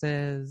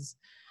bathhouses,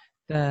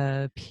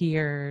 the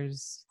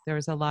piers? There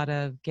was a lot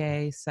of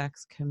gay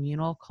sex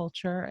communal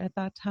culture at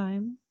that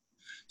time.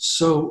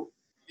 So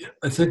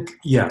I think,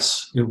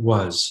 yes, it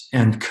was.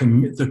 And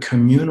the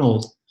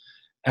communal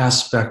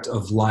aspect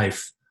of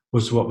life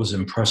was what was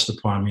impressed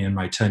upon me in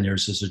my 10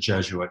 years as a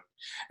Jesuit.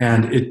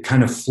 And it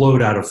kind of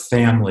flowed out of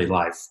family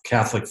life,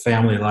 Catholic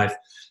family life,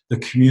 the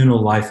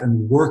communal life,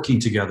 and working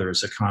together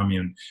as a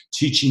commune,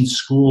 teaching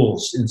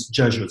schools, in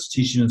Jesuits,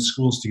 teaching in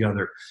schools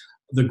together.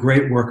 The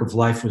great work of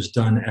life was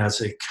done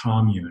as a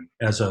commune,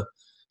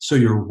 so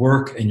your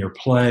work and your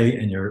play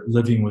and your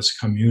living was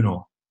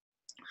communal.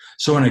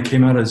 So when I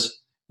came out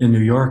in New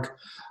York,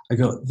 I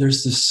go,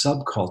 there's this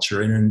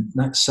subculture. And in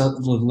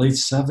the late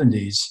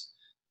 70s,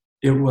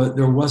 there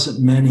wasn't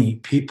many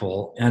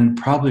people, and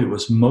probably it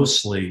was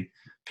mostly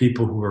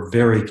people who were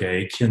very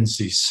gay,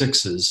 Kinsey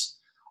sixes,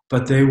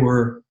 but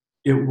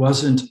it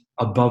wasn't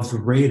above the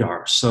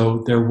radar.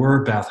 So there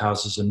were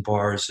bathhouses and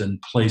bars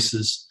and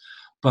places,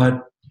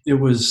 but it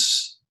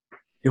was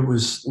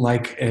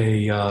like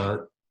a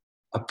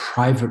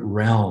private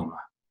realm.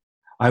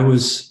 I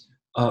was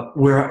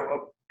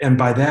and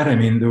by that I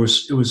mean there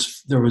was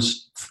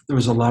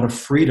a lot of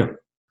freedom.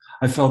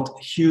 I felt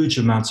huge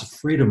amounts of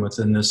freedom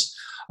within this,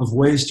 of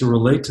ways to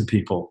relate to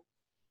people.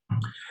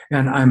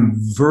 And I'm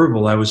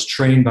verbal. I was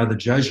trained by the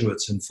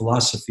Jesuits in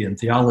philosophy and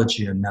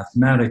theology and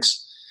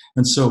mathematics.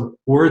 And so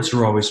words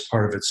were always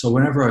part of it. So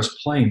whenever I was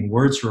playing,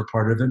 words were a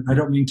part of it. I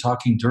don't mean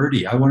talking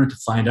dirty. I wanted to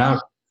find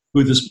out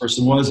who this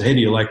person was. Hey, do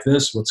you like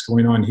this? What's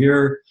going on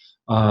here?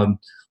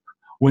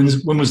 When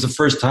was the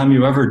first time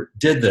you ever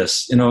did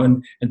this?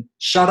 And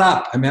shut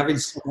up. I'm having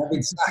sex.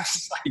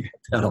 I get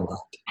that a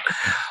lot.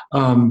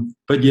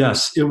 But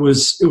yes, it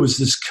was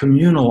this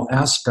communal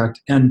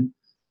aspect. And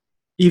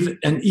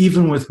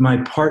even with my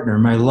partner,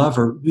 my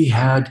lover, we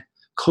had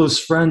close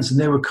friends, and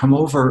they would come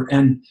over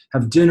and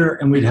have dinner,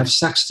 and we'd have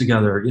sex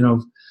together.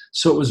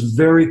 So it was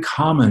very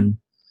common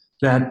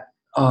that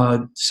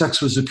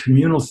sex was a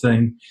communal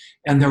thing,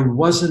 and there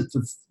wasn't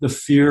the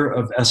fear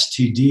of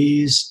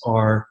STDs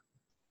or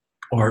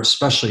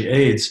especially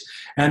AIDS.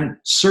 And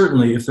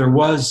certainly, if there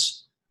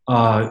was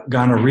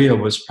gonorrhea,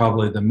 was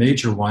probably the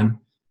major one.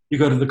 You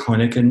go to the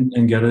clinic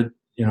and get it.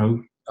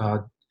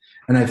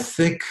 And I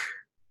think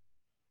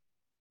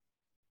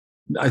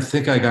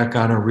I got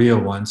gonorrhea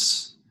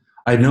once.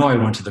 I know I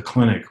went to the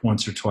clinic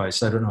once or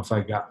twice. I don't know if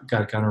I got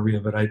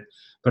gonorrhea, but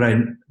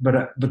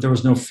there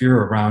was no fear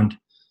around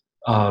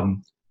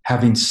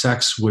having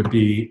sex would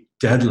be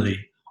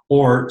deadly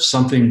or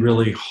something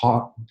really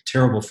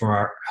terrible for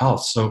our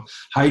health. So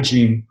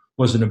hygiene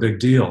wasn't a big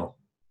deal.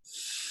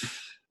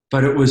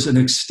 But it was an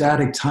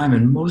ecstatic time,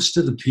 and most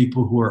of the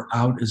people who were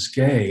out as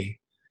gay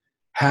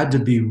had to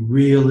be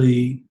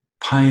really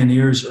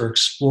pioneers or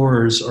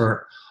explorers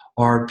or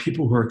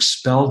people who are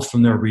expelled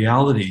from their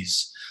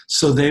realities.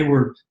 So there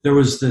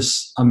was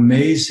this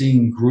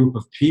amazing group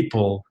of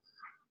people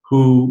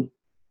who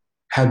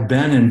had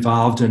been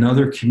involved in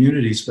other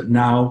communities, but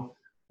now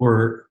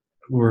were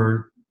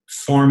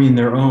forming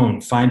their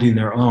own, finding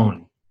their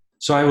own.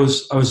 So I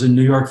was in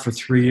New York for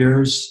 3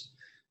 years,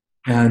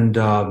 and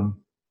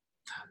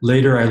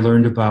later I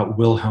learned about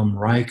Wilhelm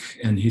Reich,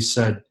 and he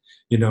said,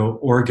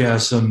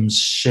 orgasms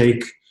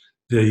shake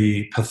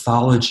the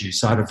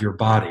pathologies out of your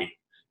body.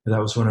 And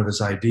that was one of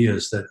his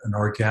ideas, that an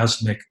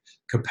orgasmic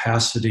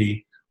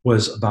capacity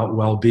was about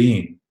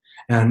well-being.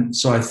 And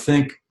so I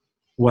think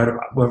what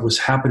was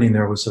happening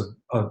there was a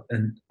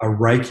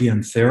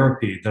Reichian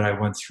therapy that I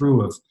went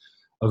through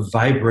of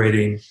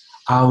vibrating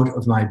out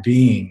of my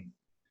being.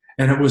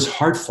 And it was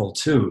heartful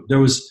too.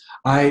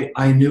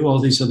 I knew all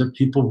these other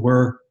people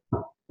were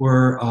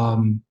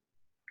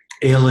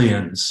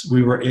aliens.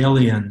 We were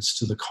aliens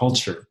to the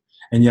culture,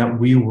 and yet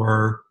we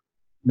were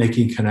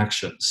making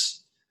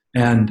connections.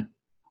 And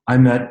I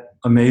met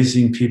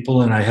amazing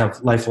people, and I have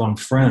lifelong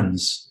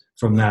friends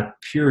from that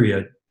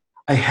period.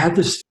 I had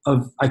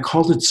I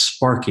called it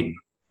sparking.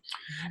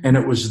 And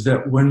it was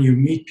that when you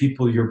meet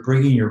people, you're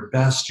bringing your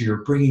best,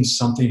 you're bringing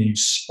something, and you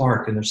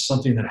spark, and there's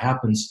something that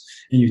happens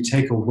and you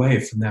take away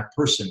from that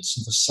person.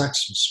 So the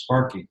sex was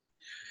sparking.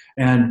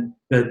 And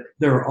that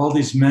there are all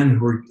these men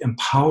who are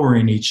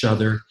empowering each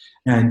other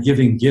and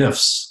giving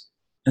gifts.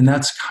 And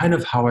that's kind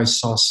of how I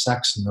saw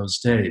sex in those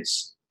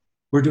days.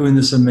 We're doing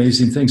this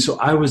amazing thing. So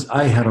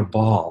I had a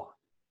ball.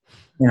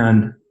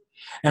 And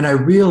I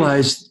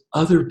realized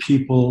other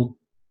people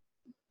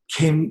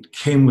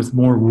came with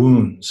more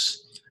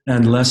wounds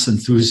and less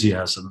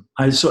enthusiasm.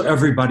 So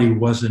everybody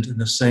wasn't in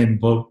the same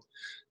boat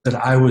that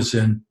I was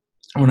in.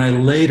 When I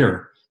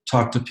later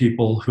talked to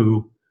people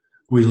who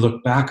we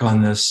look back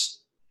on this,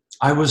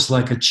 I was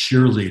like a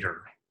cheerleader.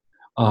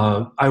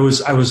 I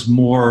was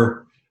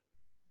more.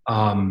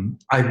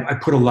 I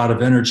put a lot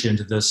of energy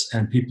into this,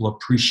 and people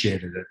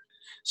appreciated it.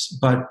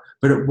 But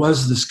it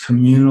was this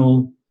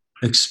communal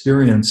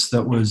experience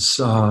that was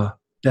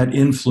that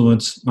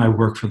influenced my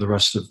work for the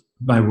rest of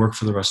my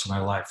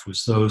life.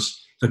 Was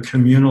the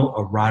communal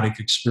erotic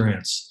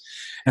experience,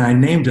 and I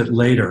named it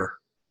later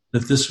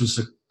that this was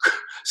a.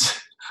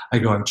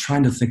 I'm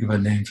trying to think of a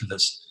name for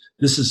this.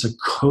 This is a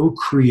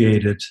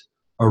co-created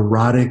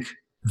erotic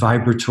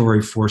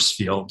vibratory force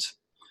field,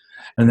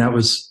 and that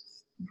was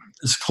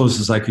as close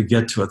as I could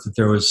get to it.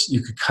 That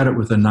you could cut it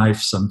with a knife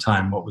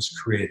sometime. What was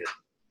created.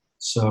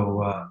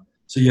 So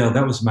yeah,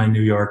 that was my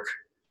New York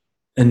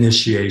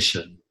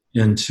initiation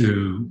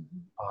into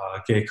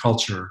gay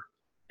culture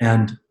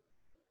and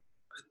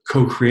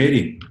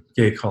co-creating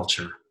gay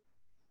culture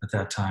at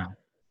that time.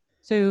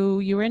 So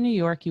you were in New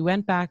York. You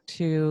went back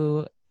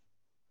to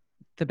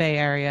the Bay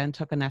Area and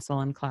took an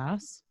SLN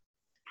class.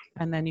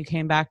 And then you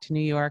came back to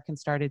New York and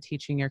started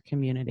teaching your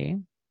community.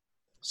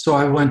 So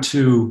I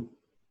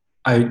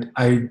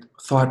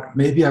thought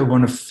maybe I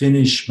want to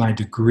finish my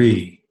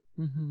degree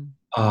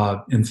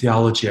in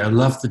theology. I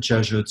left the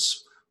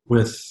Jesuits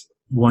with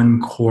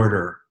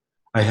 1/4.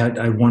 I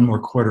had 1 more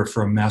quarter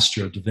for a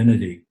Master of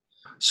Divinity.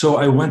 So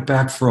I went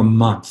back for a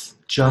month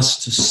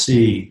just to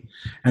see.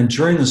 And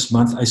during this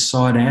month, I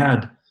saw an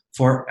ad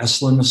for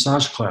Esalen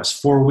massage class,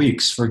 4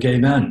 weeks for gay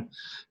men.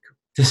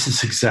 This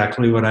is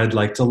exactly what I'd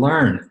like to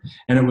learn.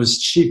 And it was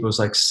cheap. It was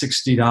like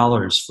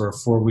 $60 for a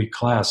 4-week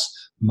class.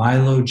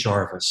 Milo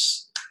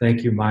Jarvis.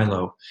 Thank you,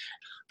 Milo.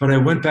 But I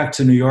went back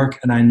to New York,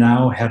 and I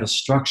now had a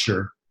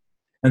structure.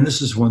 And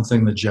this is one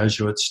thing the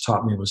Jesuits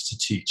taught me, was to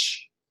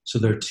teach. So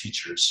they're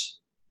teachers.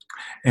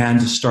 And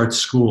to start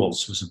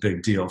schools was a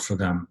big deal for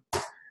them.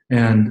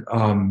 And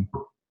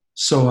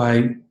so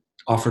I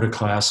offered a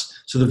class.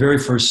 So the very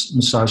first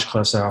massage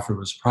class I offered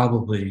was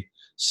probably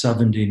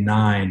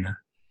 79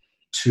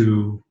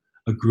 to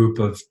a group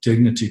of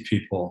Dignity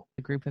people.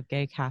 A group of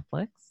gay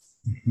Catholics.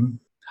 Mm-hmm.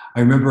 I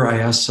remember I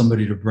asked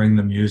somebody to bring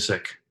the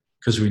music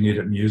because we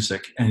needed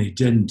music, and he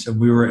didn't. And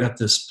we were at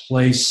this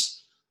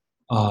place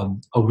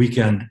a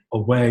weekend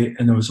away,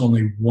 and there was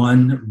only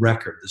one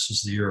record. This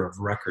was the year of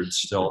records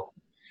still.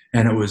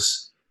 And it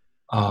was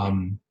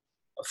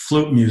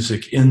flute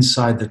music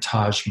inside the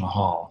Taj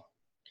Mahal.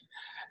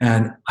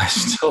 And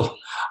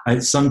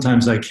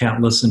sometimes I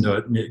can't listen to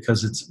it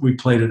because we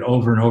played it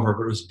over and over,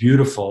 but it was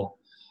beautiful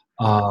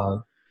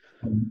to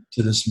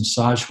this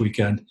massage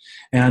weekend.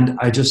 And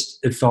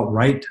it felt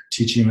right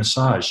teaching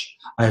massage.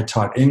 I had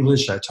taught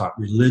English, I taught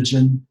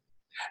religion.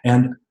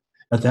 And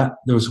there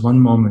was one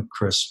moment,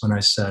 Chris, when I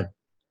said,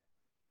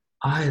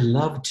 I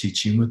love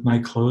teaching with my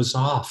clothes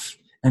off,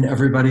 and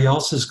everybody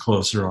else's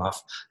clothes are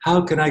off.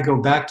 How can I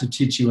go back to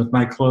teaching with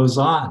my clothes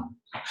on?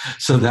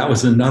 So that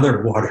was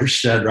another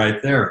watershed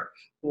right there.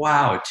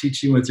 Wow,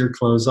 teaching with your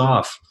clothes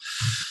off.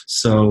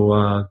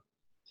 So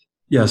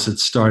yes, it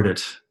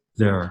started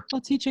there.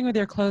 Well, teaching with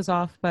your clothes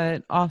off,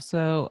 but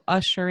also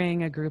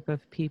ushering a group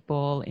of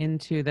people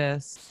into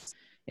this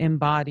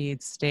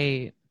embodied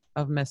state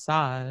of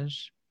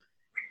massage.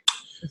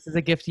 This is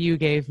a gift you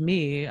gave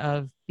me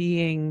of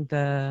being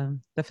the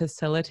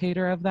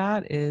facilitator of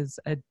that. Is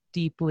a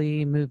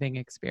deeply moving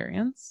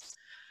experience.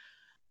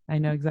 I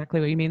know exactly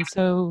what you mean.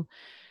 So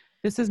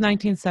this is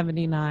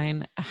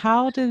 1979.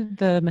 How did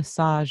the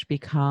massage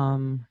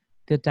become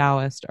the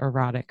Taoist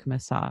erotic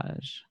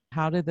massage?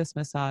 How did this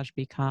massage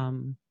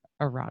become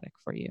erotic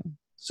for you?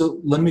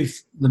 So let me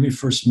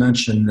first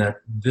mention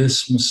that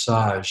this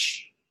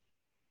massage,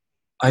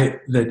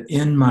 that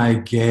in my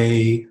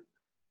gay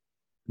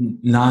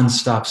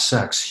nonstop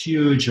sex,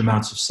 huge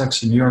amounts of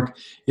sex in New York,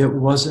 it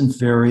wasn't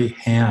very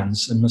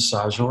hands and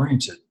massage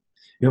oriented.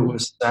 It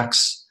was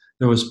sex,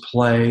 there was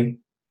play,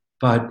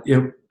 but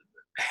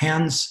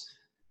hands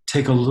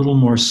take a little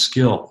more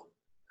skill,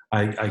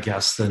 I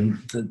guess,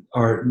 than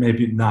or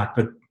maybe not,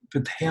 but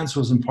hands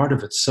wasn't part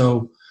of it.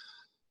 So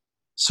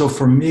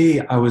for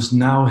me, I was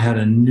now had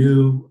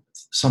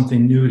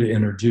something new to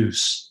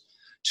introduce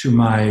to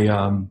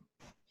my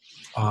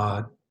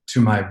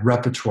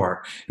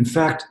repertoire. In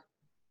fact,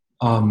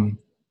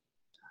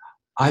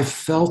 I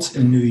felt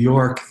in New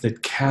York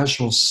that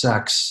casual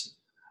sex,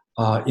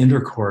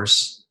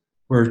 intercourse,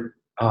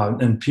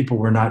 and people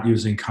were not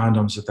using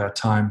condoms at that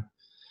time,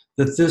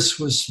 that this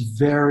was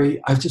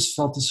I just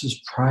felt this was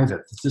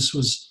private, that this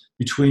was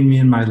between me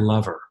and my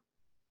lover.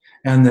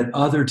 And that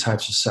other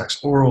types of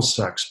sex, oral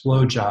sex,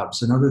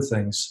 blowjobs, and other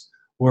things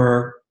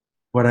were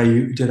what I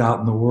did out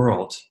in the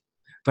world.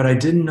 But I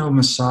didn't know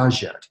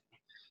massage yet.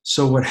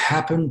 So what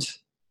happened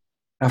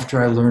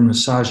after I learned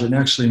massage and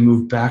actually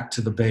moved back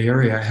to the Bay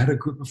Area, I had a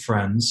group of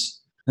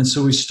friends. And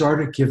so we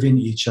started giving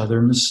each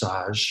other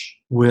massage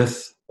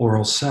with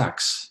oral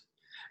sex.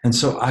 And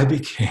so I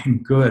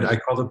became good. I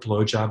called it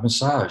blowjob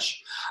massage.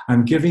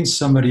 I'm giving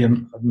somebody a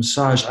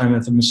massage. I'm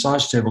at the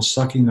massage table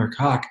sucking their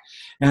cock,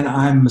 and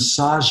I'm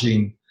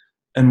massaging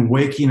and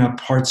waking up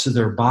parts of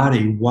their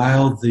body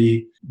while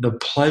the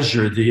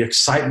pleasure, the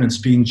excitement's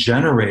being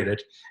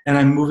generated, and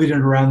I'm moving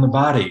it around the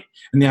body.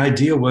 And the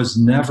idea was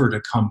never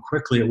to come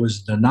quickly. It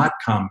was to not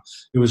come.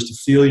 It was to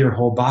feel your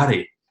whole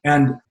body.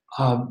 And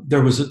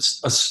there was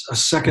a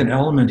second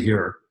element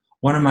here.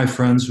 One of my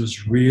friends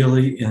was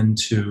really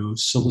into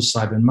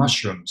psilocybin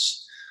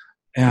mushrooms.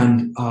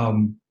 And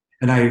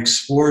I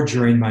explored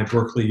during my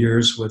Berkeley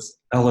years with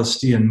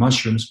LSD and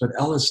mushrooms, but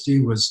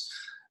LSD was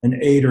an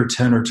 8 or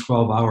 10 or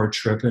 12-hour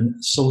trip, and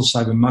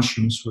psilocybin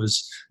mushrooms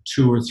was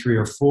 2 or 3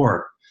 or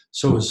 4.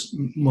 So it was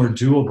more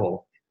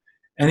doable.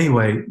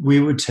 Anyway,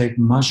 we would take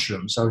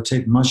mushrooms. I would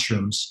take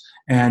mushrooms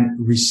and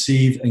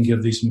receive and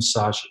give these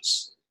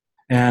massages.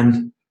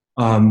 And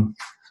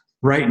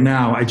right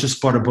now, I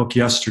just bought a book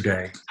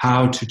yesterday,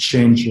 How to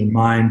Change Your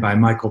Mind by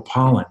Michael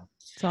Pollan.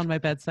 It's on my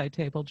bedside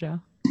table,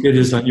 Joe. It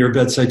is on your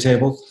bedside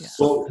table? Yeah.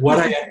 Well, what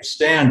I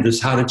understand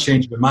is how to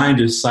change your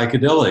mind is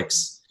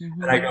psychedelics.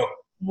 Mm-hmm. And I go,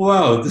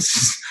 whoa,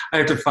 I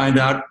have to find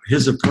out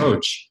his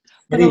approach.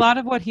 But a lot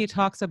of what he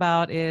talks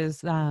about is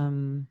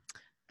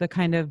the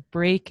kind of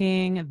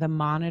breaking the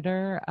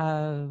monitor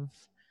of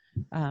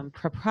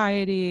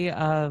propriety,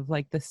 of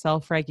like the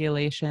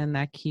self-regulation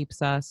that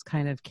keeps us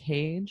kind of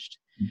caged.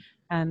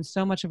 And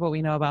so much of what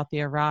we know about the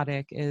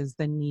erotic is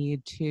the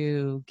need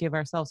to give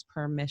ourselves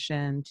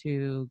permission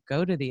to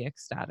go to the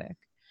ecstatic.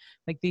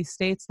 Like these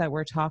states that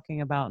we're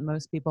talking about,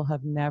 most people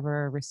have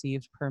never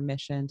received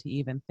permission to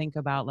even think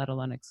about, let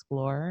alone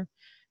explore.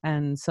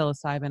 And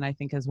psilocybin, I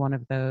think, is one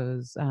of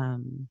those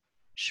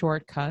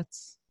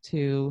shortcuts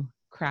to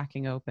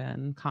cracking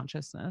open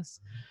consciousness.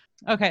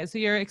 Okay, so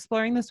you're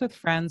exploring this with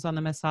friends on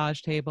the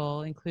massage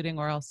table, including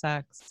oral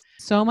sex.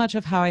 So much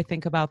of how I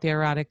think about the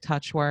erotic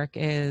touch work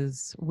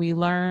is we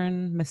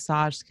learn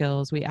massage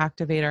skills. We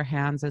activate our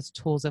hands as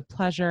tools of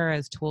pleasure,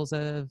 as tools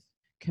of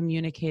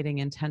communicating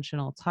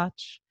intentional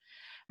touch.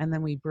 And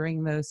then we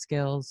bring those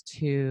skills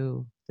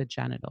to the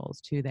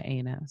genitals, to the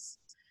anus.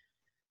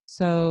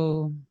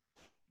 So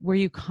were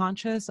you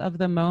conscious of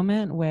the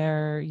moment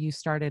where you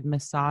started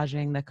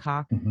massaging the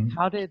cock? Mm-hmm.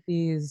 How did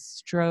these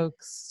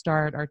strokes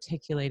start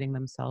articulating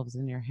themselves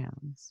in your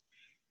hands?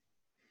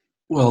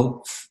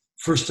 Well,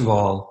 first of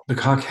all, the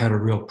cock had a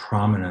real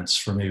prominence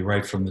for me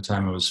right from the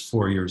time I was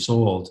 4 years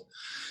old.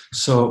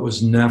 So it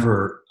was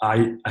never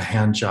a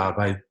hand job.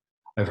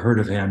 I've heard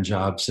of hand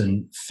jobs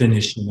and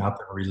finishing up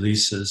and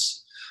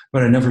releases,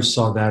 but I never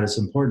saw that as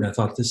important. I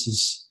thought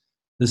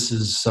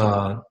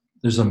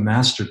there's a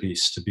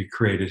masterpiece to be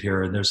created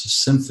here, and there's a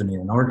symphony,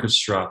 an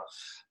orchestra.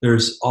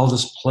 There's all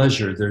this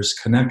pleasure. There's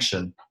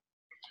connection.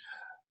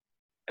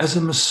 As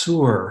a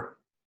masseur,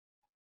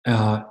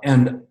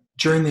 and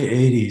during the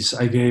 80s,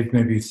 I gave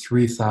maybe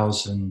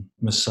 3,000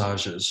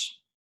 massages,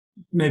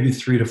 maybe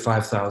 3,000 to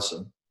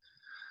 5,000.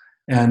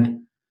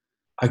 And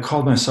I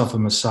called myself a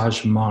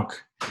massage monk.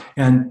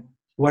 And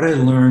what I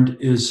learned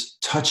is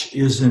touch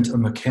isn't a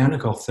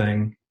mechanical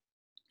thing.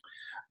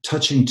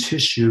 Touching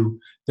tissue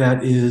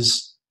that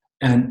is,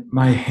 and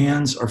my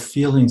hands are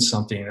feeling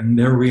something and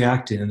they're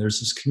reacting, and there's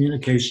this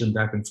communication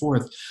back and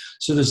forth.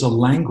 So there's a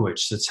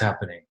language that's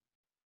happening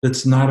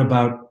that's not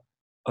about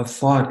a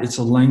thought. It's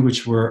a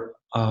language where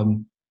I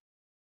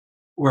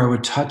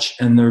would touch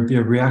and there would be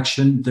a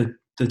reaction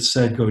that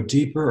said go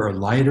deeper or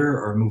lighter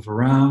or move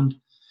around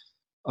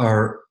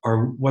or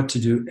what to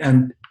do.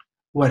 And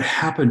what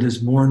happened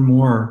is more and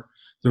more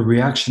the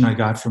reaction I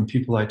got from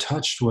people I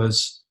touched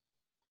was,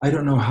 I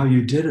don't know how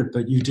you did it,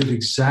 but you did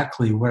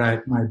exactly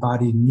what my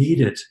body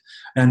needed.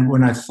 And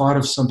when I thought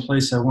of some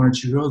place I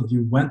wanted you to go,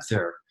 you went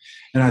there.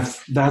 And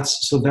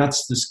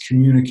that's this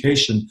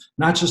communication,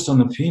 not just on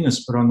the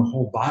penis, but on the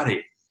whole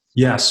body.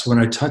 Yes, when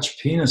I touch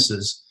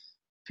penises,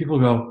 people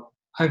go,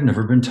 I've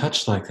never been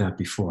touched like that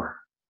before.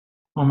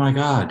 Oh my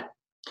God.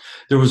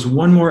 There was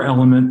one more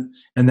element,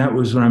 and that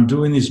was when I'm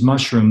doing these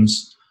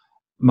mushrooms,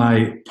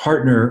 my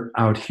partner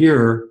out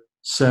here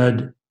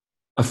said,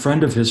 a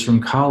friend of his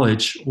from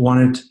college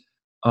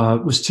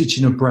was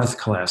teaching a breath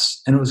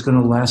class, and it was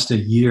going to last a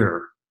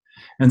year.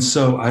 And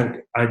so I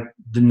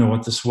didn't know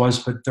what this was,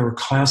 but there were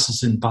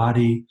classes in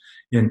body,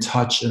 in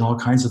touch, and all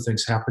kinds of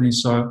things happening.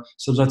 So I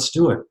said, let's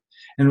do it.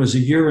 And it was a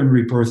year in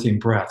rebirthing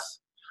breath,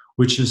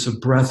 which is a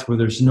breath where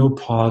there's no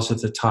pause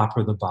at the top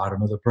or the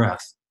bottom of the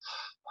breath.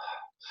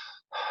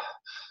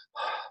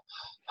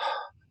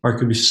 Or it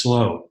could be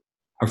slow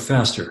or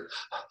faster,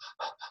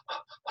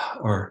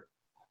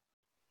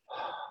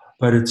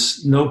 but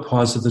it's no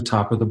pause at the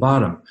top or the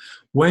bottom.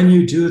 When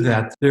you do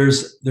that,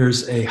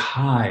 there's a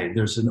high,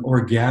 there's an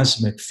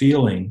orgasmic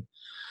feeling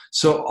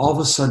So all of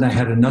a sudden I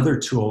had another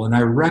tool, and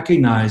I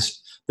recognized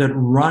that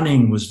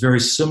running was very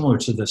similar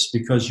to this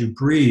because you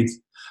breathe,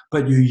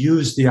 but you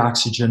use the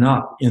oxygen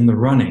up in the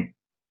running.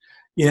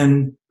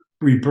 In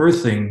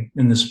rebirthing,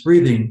 in this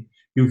breathing,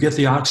 you get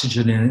the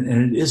oxygen in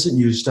and it isn't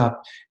used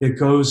up. It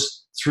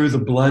goes through the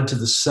blood to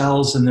the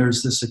cells, and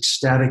there's this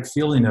ecstatic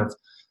feeling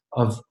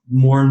of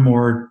more and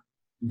more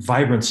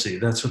vibrancy.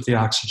 That's what the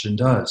oxygen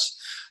does.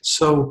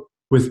 So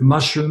with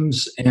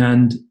mushrooms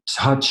and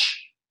touch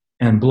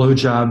and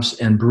blowjobs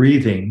and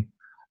breathing,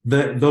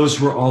 those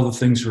were all the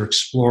things we're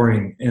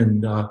exploring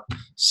in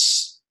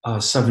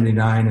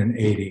 79 and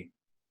 80.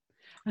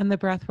 And the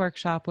breath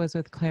workshop was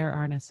with Claire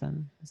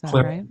Arneson. Is that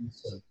Claire, right?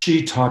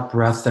 she taught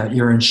breath that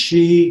year, and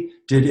she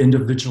did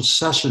individual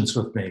sessions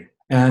with me.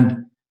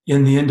 And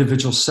in the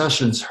individual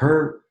sessions,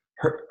 her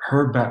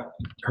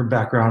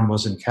background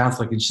wasn't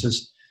Catholic, and she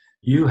says,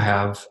 you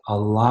have a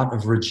lot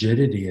of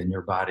rigidity in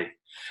your body.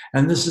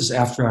 And this is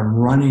after I'm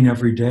running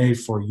every day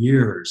for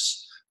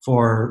years,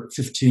 for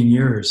 15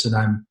 years, and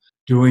I'm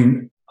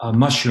doing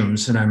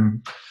mushrooms, and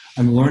I'm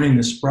learning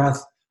this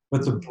breath.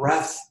 But the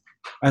breath,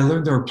 I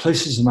learned there were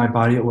places in my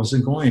body it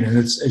wasn't going, and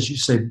it's, as you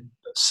say,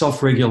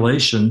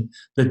 self-regulation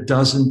that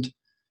doesn't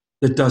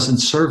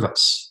serve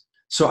us.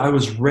 So I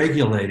was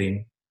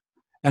regulating,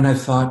 and I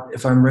thought,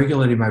 if I'm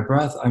regulating my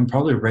breath, I'm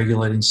probably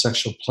regulating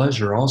sexual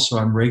pleasure. Also,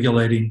 I'm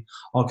regulating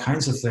all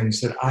kinds of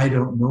things that I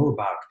don't know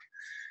about,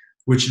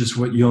 which is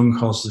what Jung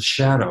calls the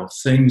shadow,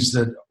 things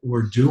that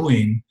we're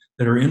doing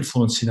that are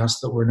influencing us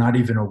that we're not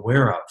even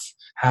aware of,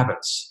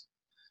 habits.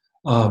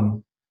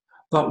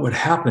 But what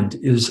happened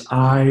is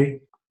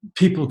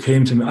people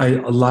came to me.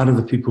 A lot of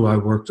the people I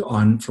worked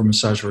on for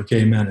massage were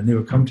gay men, and they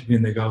would come to me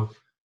and they go,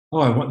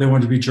 "Oh, they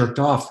wanted to be jerked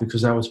off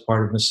because that was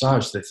part of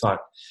massage." They thought.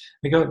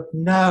 I go,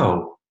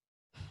 "No,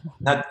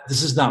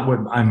 this is not what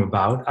I'm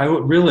about.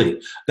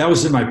 That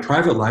was in my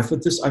private life.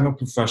 But I'm a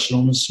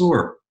professional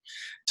masseur."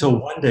 Till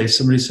one day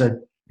somebody said,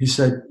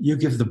 "You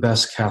give the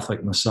best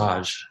Catholic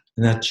massage,"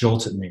 and that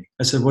jolted me.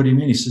 I said, "What do you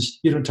mean?" He says,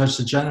 "You don't touch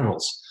the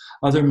genitals.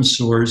 Other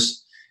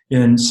masseurs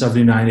in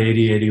 79,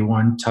 80,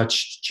 81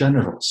 touched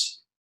genitals."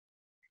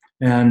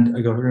 And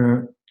I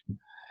go,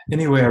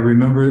 anyway, I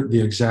remember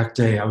the exact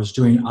day I was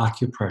doing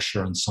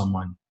acupressure on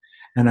someone,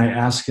 and I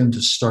asked him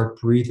to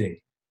start breathing.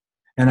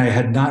 And I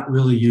had not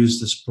really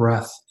used this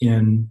breath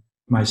in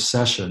my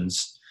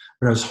sessions,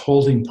 but I was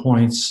holding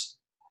points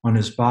on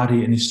his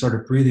body, and he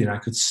started breathing. I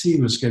could see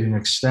he was getting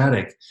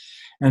ecstatic.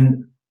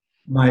 And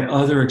my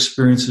other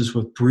experiences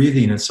with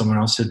breathing and someone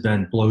else had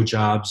been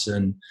blowjobs,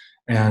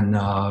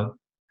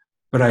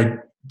 but I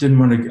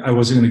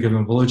wasn't going to give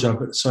him a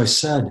blowjob. So I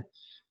said,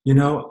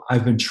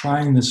 I've been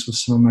trying this with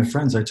some of my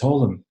friends. I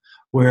told them,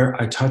 where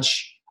I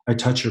touch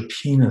your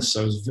penis.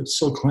 I was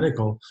so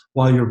clinical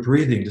while you're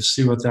breathing to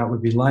see what that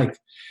would be like.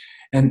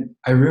 And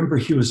I remember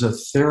he was a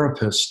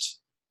therapist.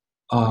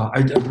 I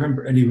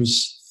remember, and he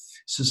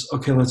says,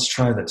 "Okay, let's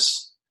try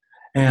this."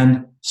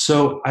 And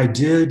so I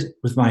did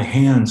with my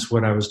hands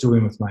what I was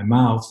doing with my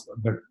mouth,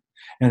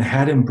 and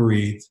had him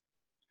breathe.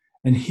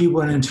 And he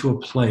went into a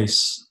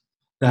place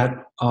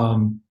that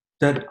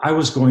I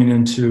was going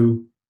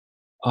into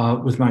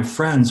with my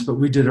friends, but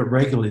we did it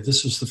regularly.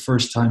 This was the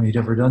first time he'd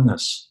ever done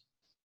this.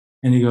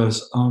 And he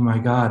goes, "Oh my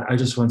God, I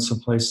just went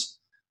someplace.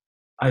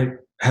 I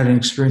had an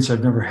experience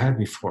I've never had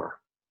before."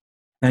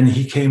 And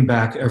he came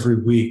back every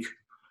week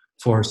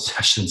for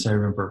sessions, I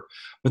remember.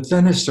 But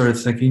then I started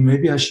thinking,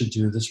 maybe I should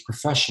do this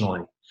professionally.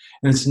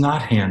 And it's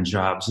not hand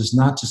jobs. It's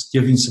not just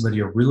giving somebody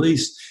a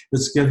release.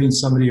 It's giving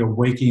somebody a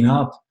waking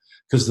up,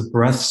 because the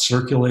breath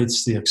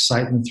circulates the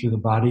excitement through the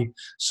body.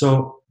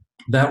 So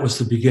that was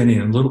the beginning.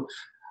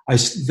 I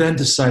then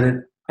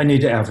decided I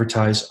need to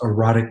advertise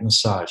erotic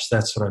massage.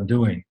 That's what I'm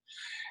doing.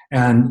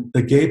 And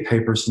the gay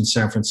papers in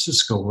San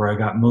Francisco, where I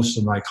got most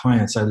of my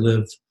clients, I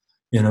live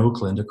in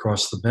Oakland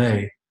across the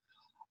bay,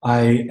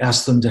 I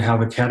asked them to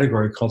have a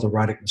category called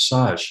erotic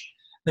massage.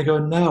 They go,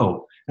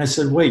 "No." And I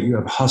said, "Wait, you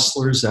have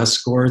hustlers,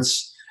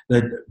 escorts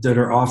that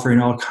are offering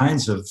all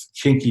kinds of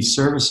kinky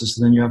services,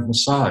 and then you have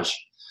massage."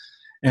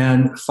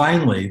 And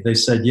finally, they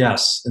said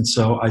yes. And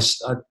so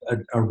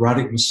an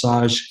erotic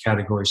massage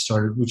category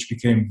started, which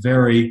became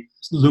very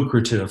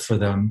lucrative for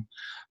them.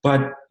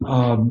 But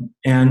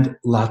and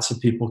lots of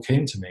people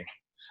came to me.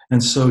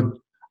 And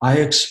so I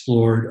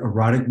explored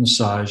erotic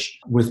massage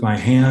with my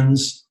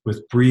hands,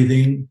 with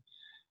breathing.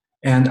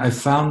 And I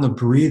found the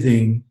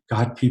breathing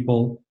got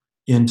people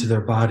into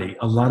their body.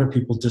 A lot of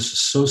people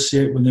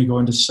disassociate when they go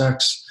into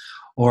sex,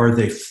 or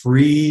they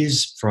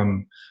freeze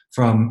from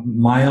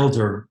mild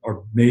or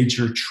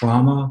major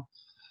trauma,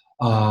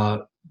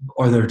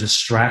 or they're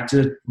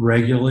distracted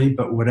regularly.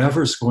 But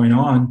whatever's going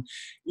on,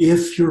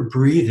 if you're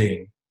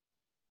breathing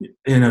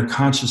in a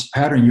conscious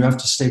pattern, you have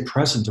to stay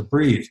present to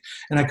breathe.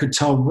 And I could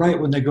tell right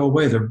when they go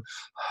away,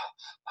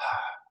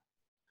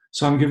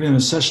 so I'm giving them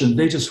a session,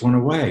 they just went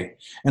away,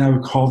 and I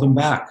would call them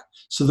back.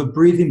 So the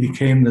breathing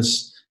became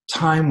this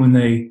time when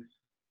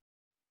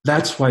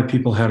that's why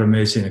people had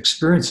amazing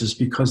experiences,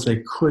 because they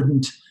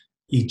couldn't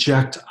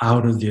eject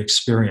out of the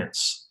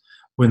experience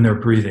when they're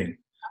breathing.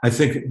 I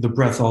think the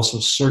breath also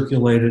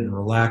circulated and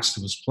relaxed.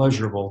 It was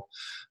pleasurable,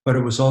 but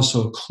it was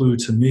also a clue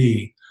to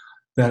me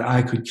that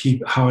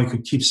how I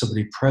could keep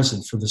somebody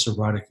present for this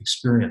erotic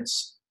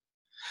experience.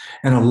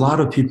 And a lot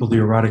of people, the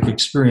erotic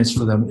experience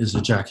for them is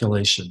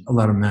ejaculation, a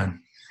lot of men,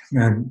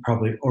 and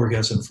probably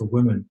orgasm for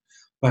women.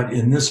 But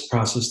in this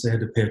process, they had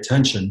to pay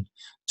attention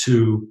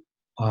to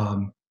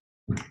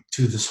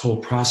this whole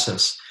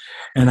process.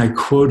 And I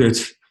quoted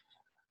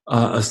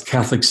a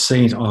Catholic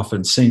saint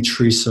often, Saint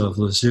Teresa of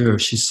Lisieux.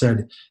 She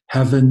said,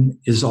 "Heaven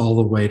is all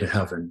the way to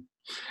heaven."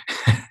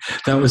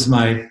 That was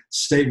my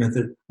statement,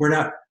 that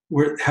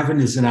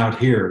heaven isn't out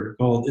here.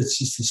 It's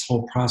just this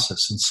whole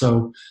process. And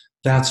so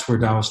that's where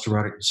Taoist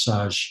erotic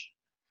massage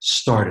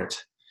started.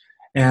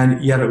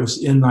 And yet it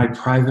was in my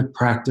private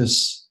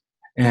practice,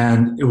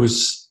 and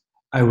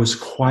I was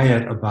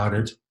quiet about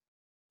it.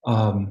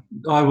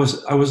 I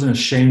wasn't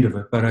ashamed of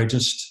it, but I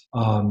just,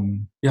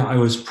 I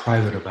was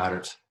private about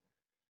it.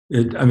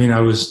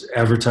 I was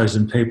advertised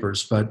in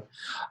papers, but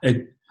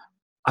I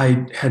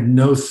had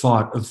no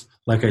thought of,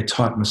 like I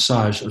taught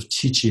massage, of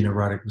teaching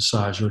erotic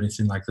massage or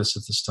anything like this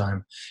at this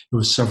time. It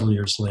was several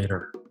years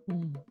later.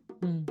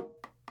 Mm-hmm.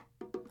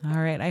 All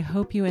right. I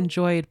hope you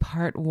enjoyed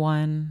part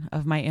 1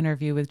 of my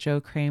interview with Joe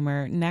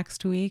Kramer.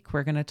 Next week,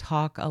 we're going to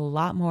talk a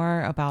lot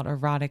more about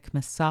erotic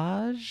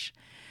massage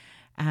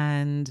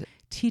and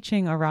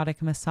teaching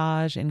erotic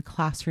massage in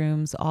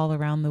classrooms all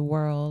around the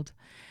world.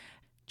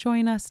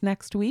 Join us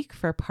next week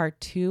for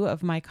part 2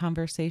 of my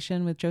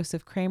conversation with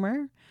Joseph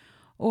Kramer,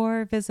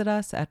 or visit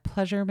us at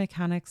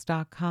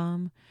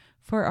pleasuremechanics.com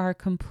for our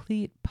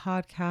complete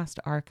podcast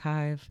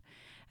archive,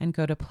 and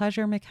go to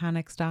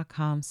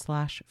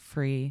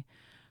pleasuremechanics.com/free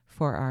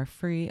for our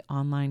free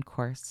online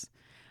course.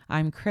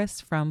 I'm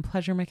Chris from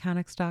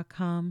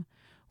pleasuremechanics.com,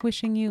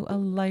 wishing you a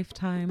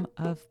lifetime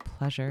of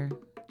pleasure.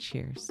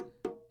 Cheers.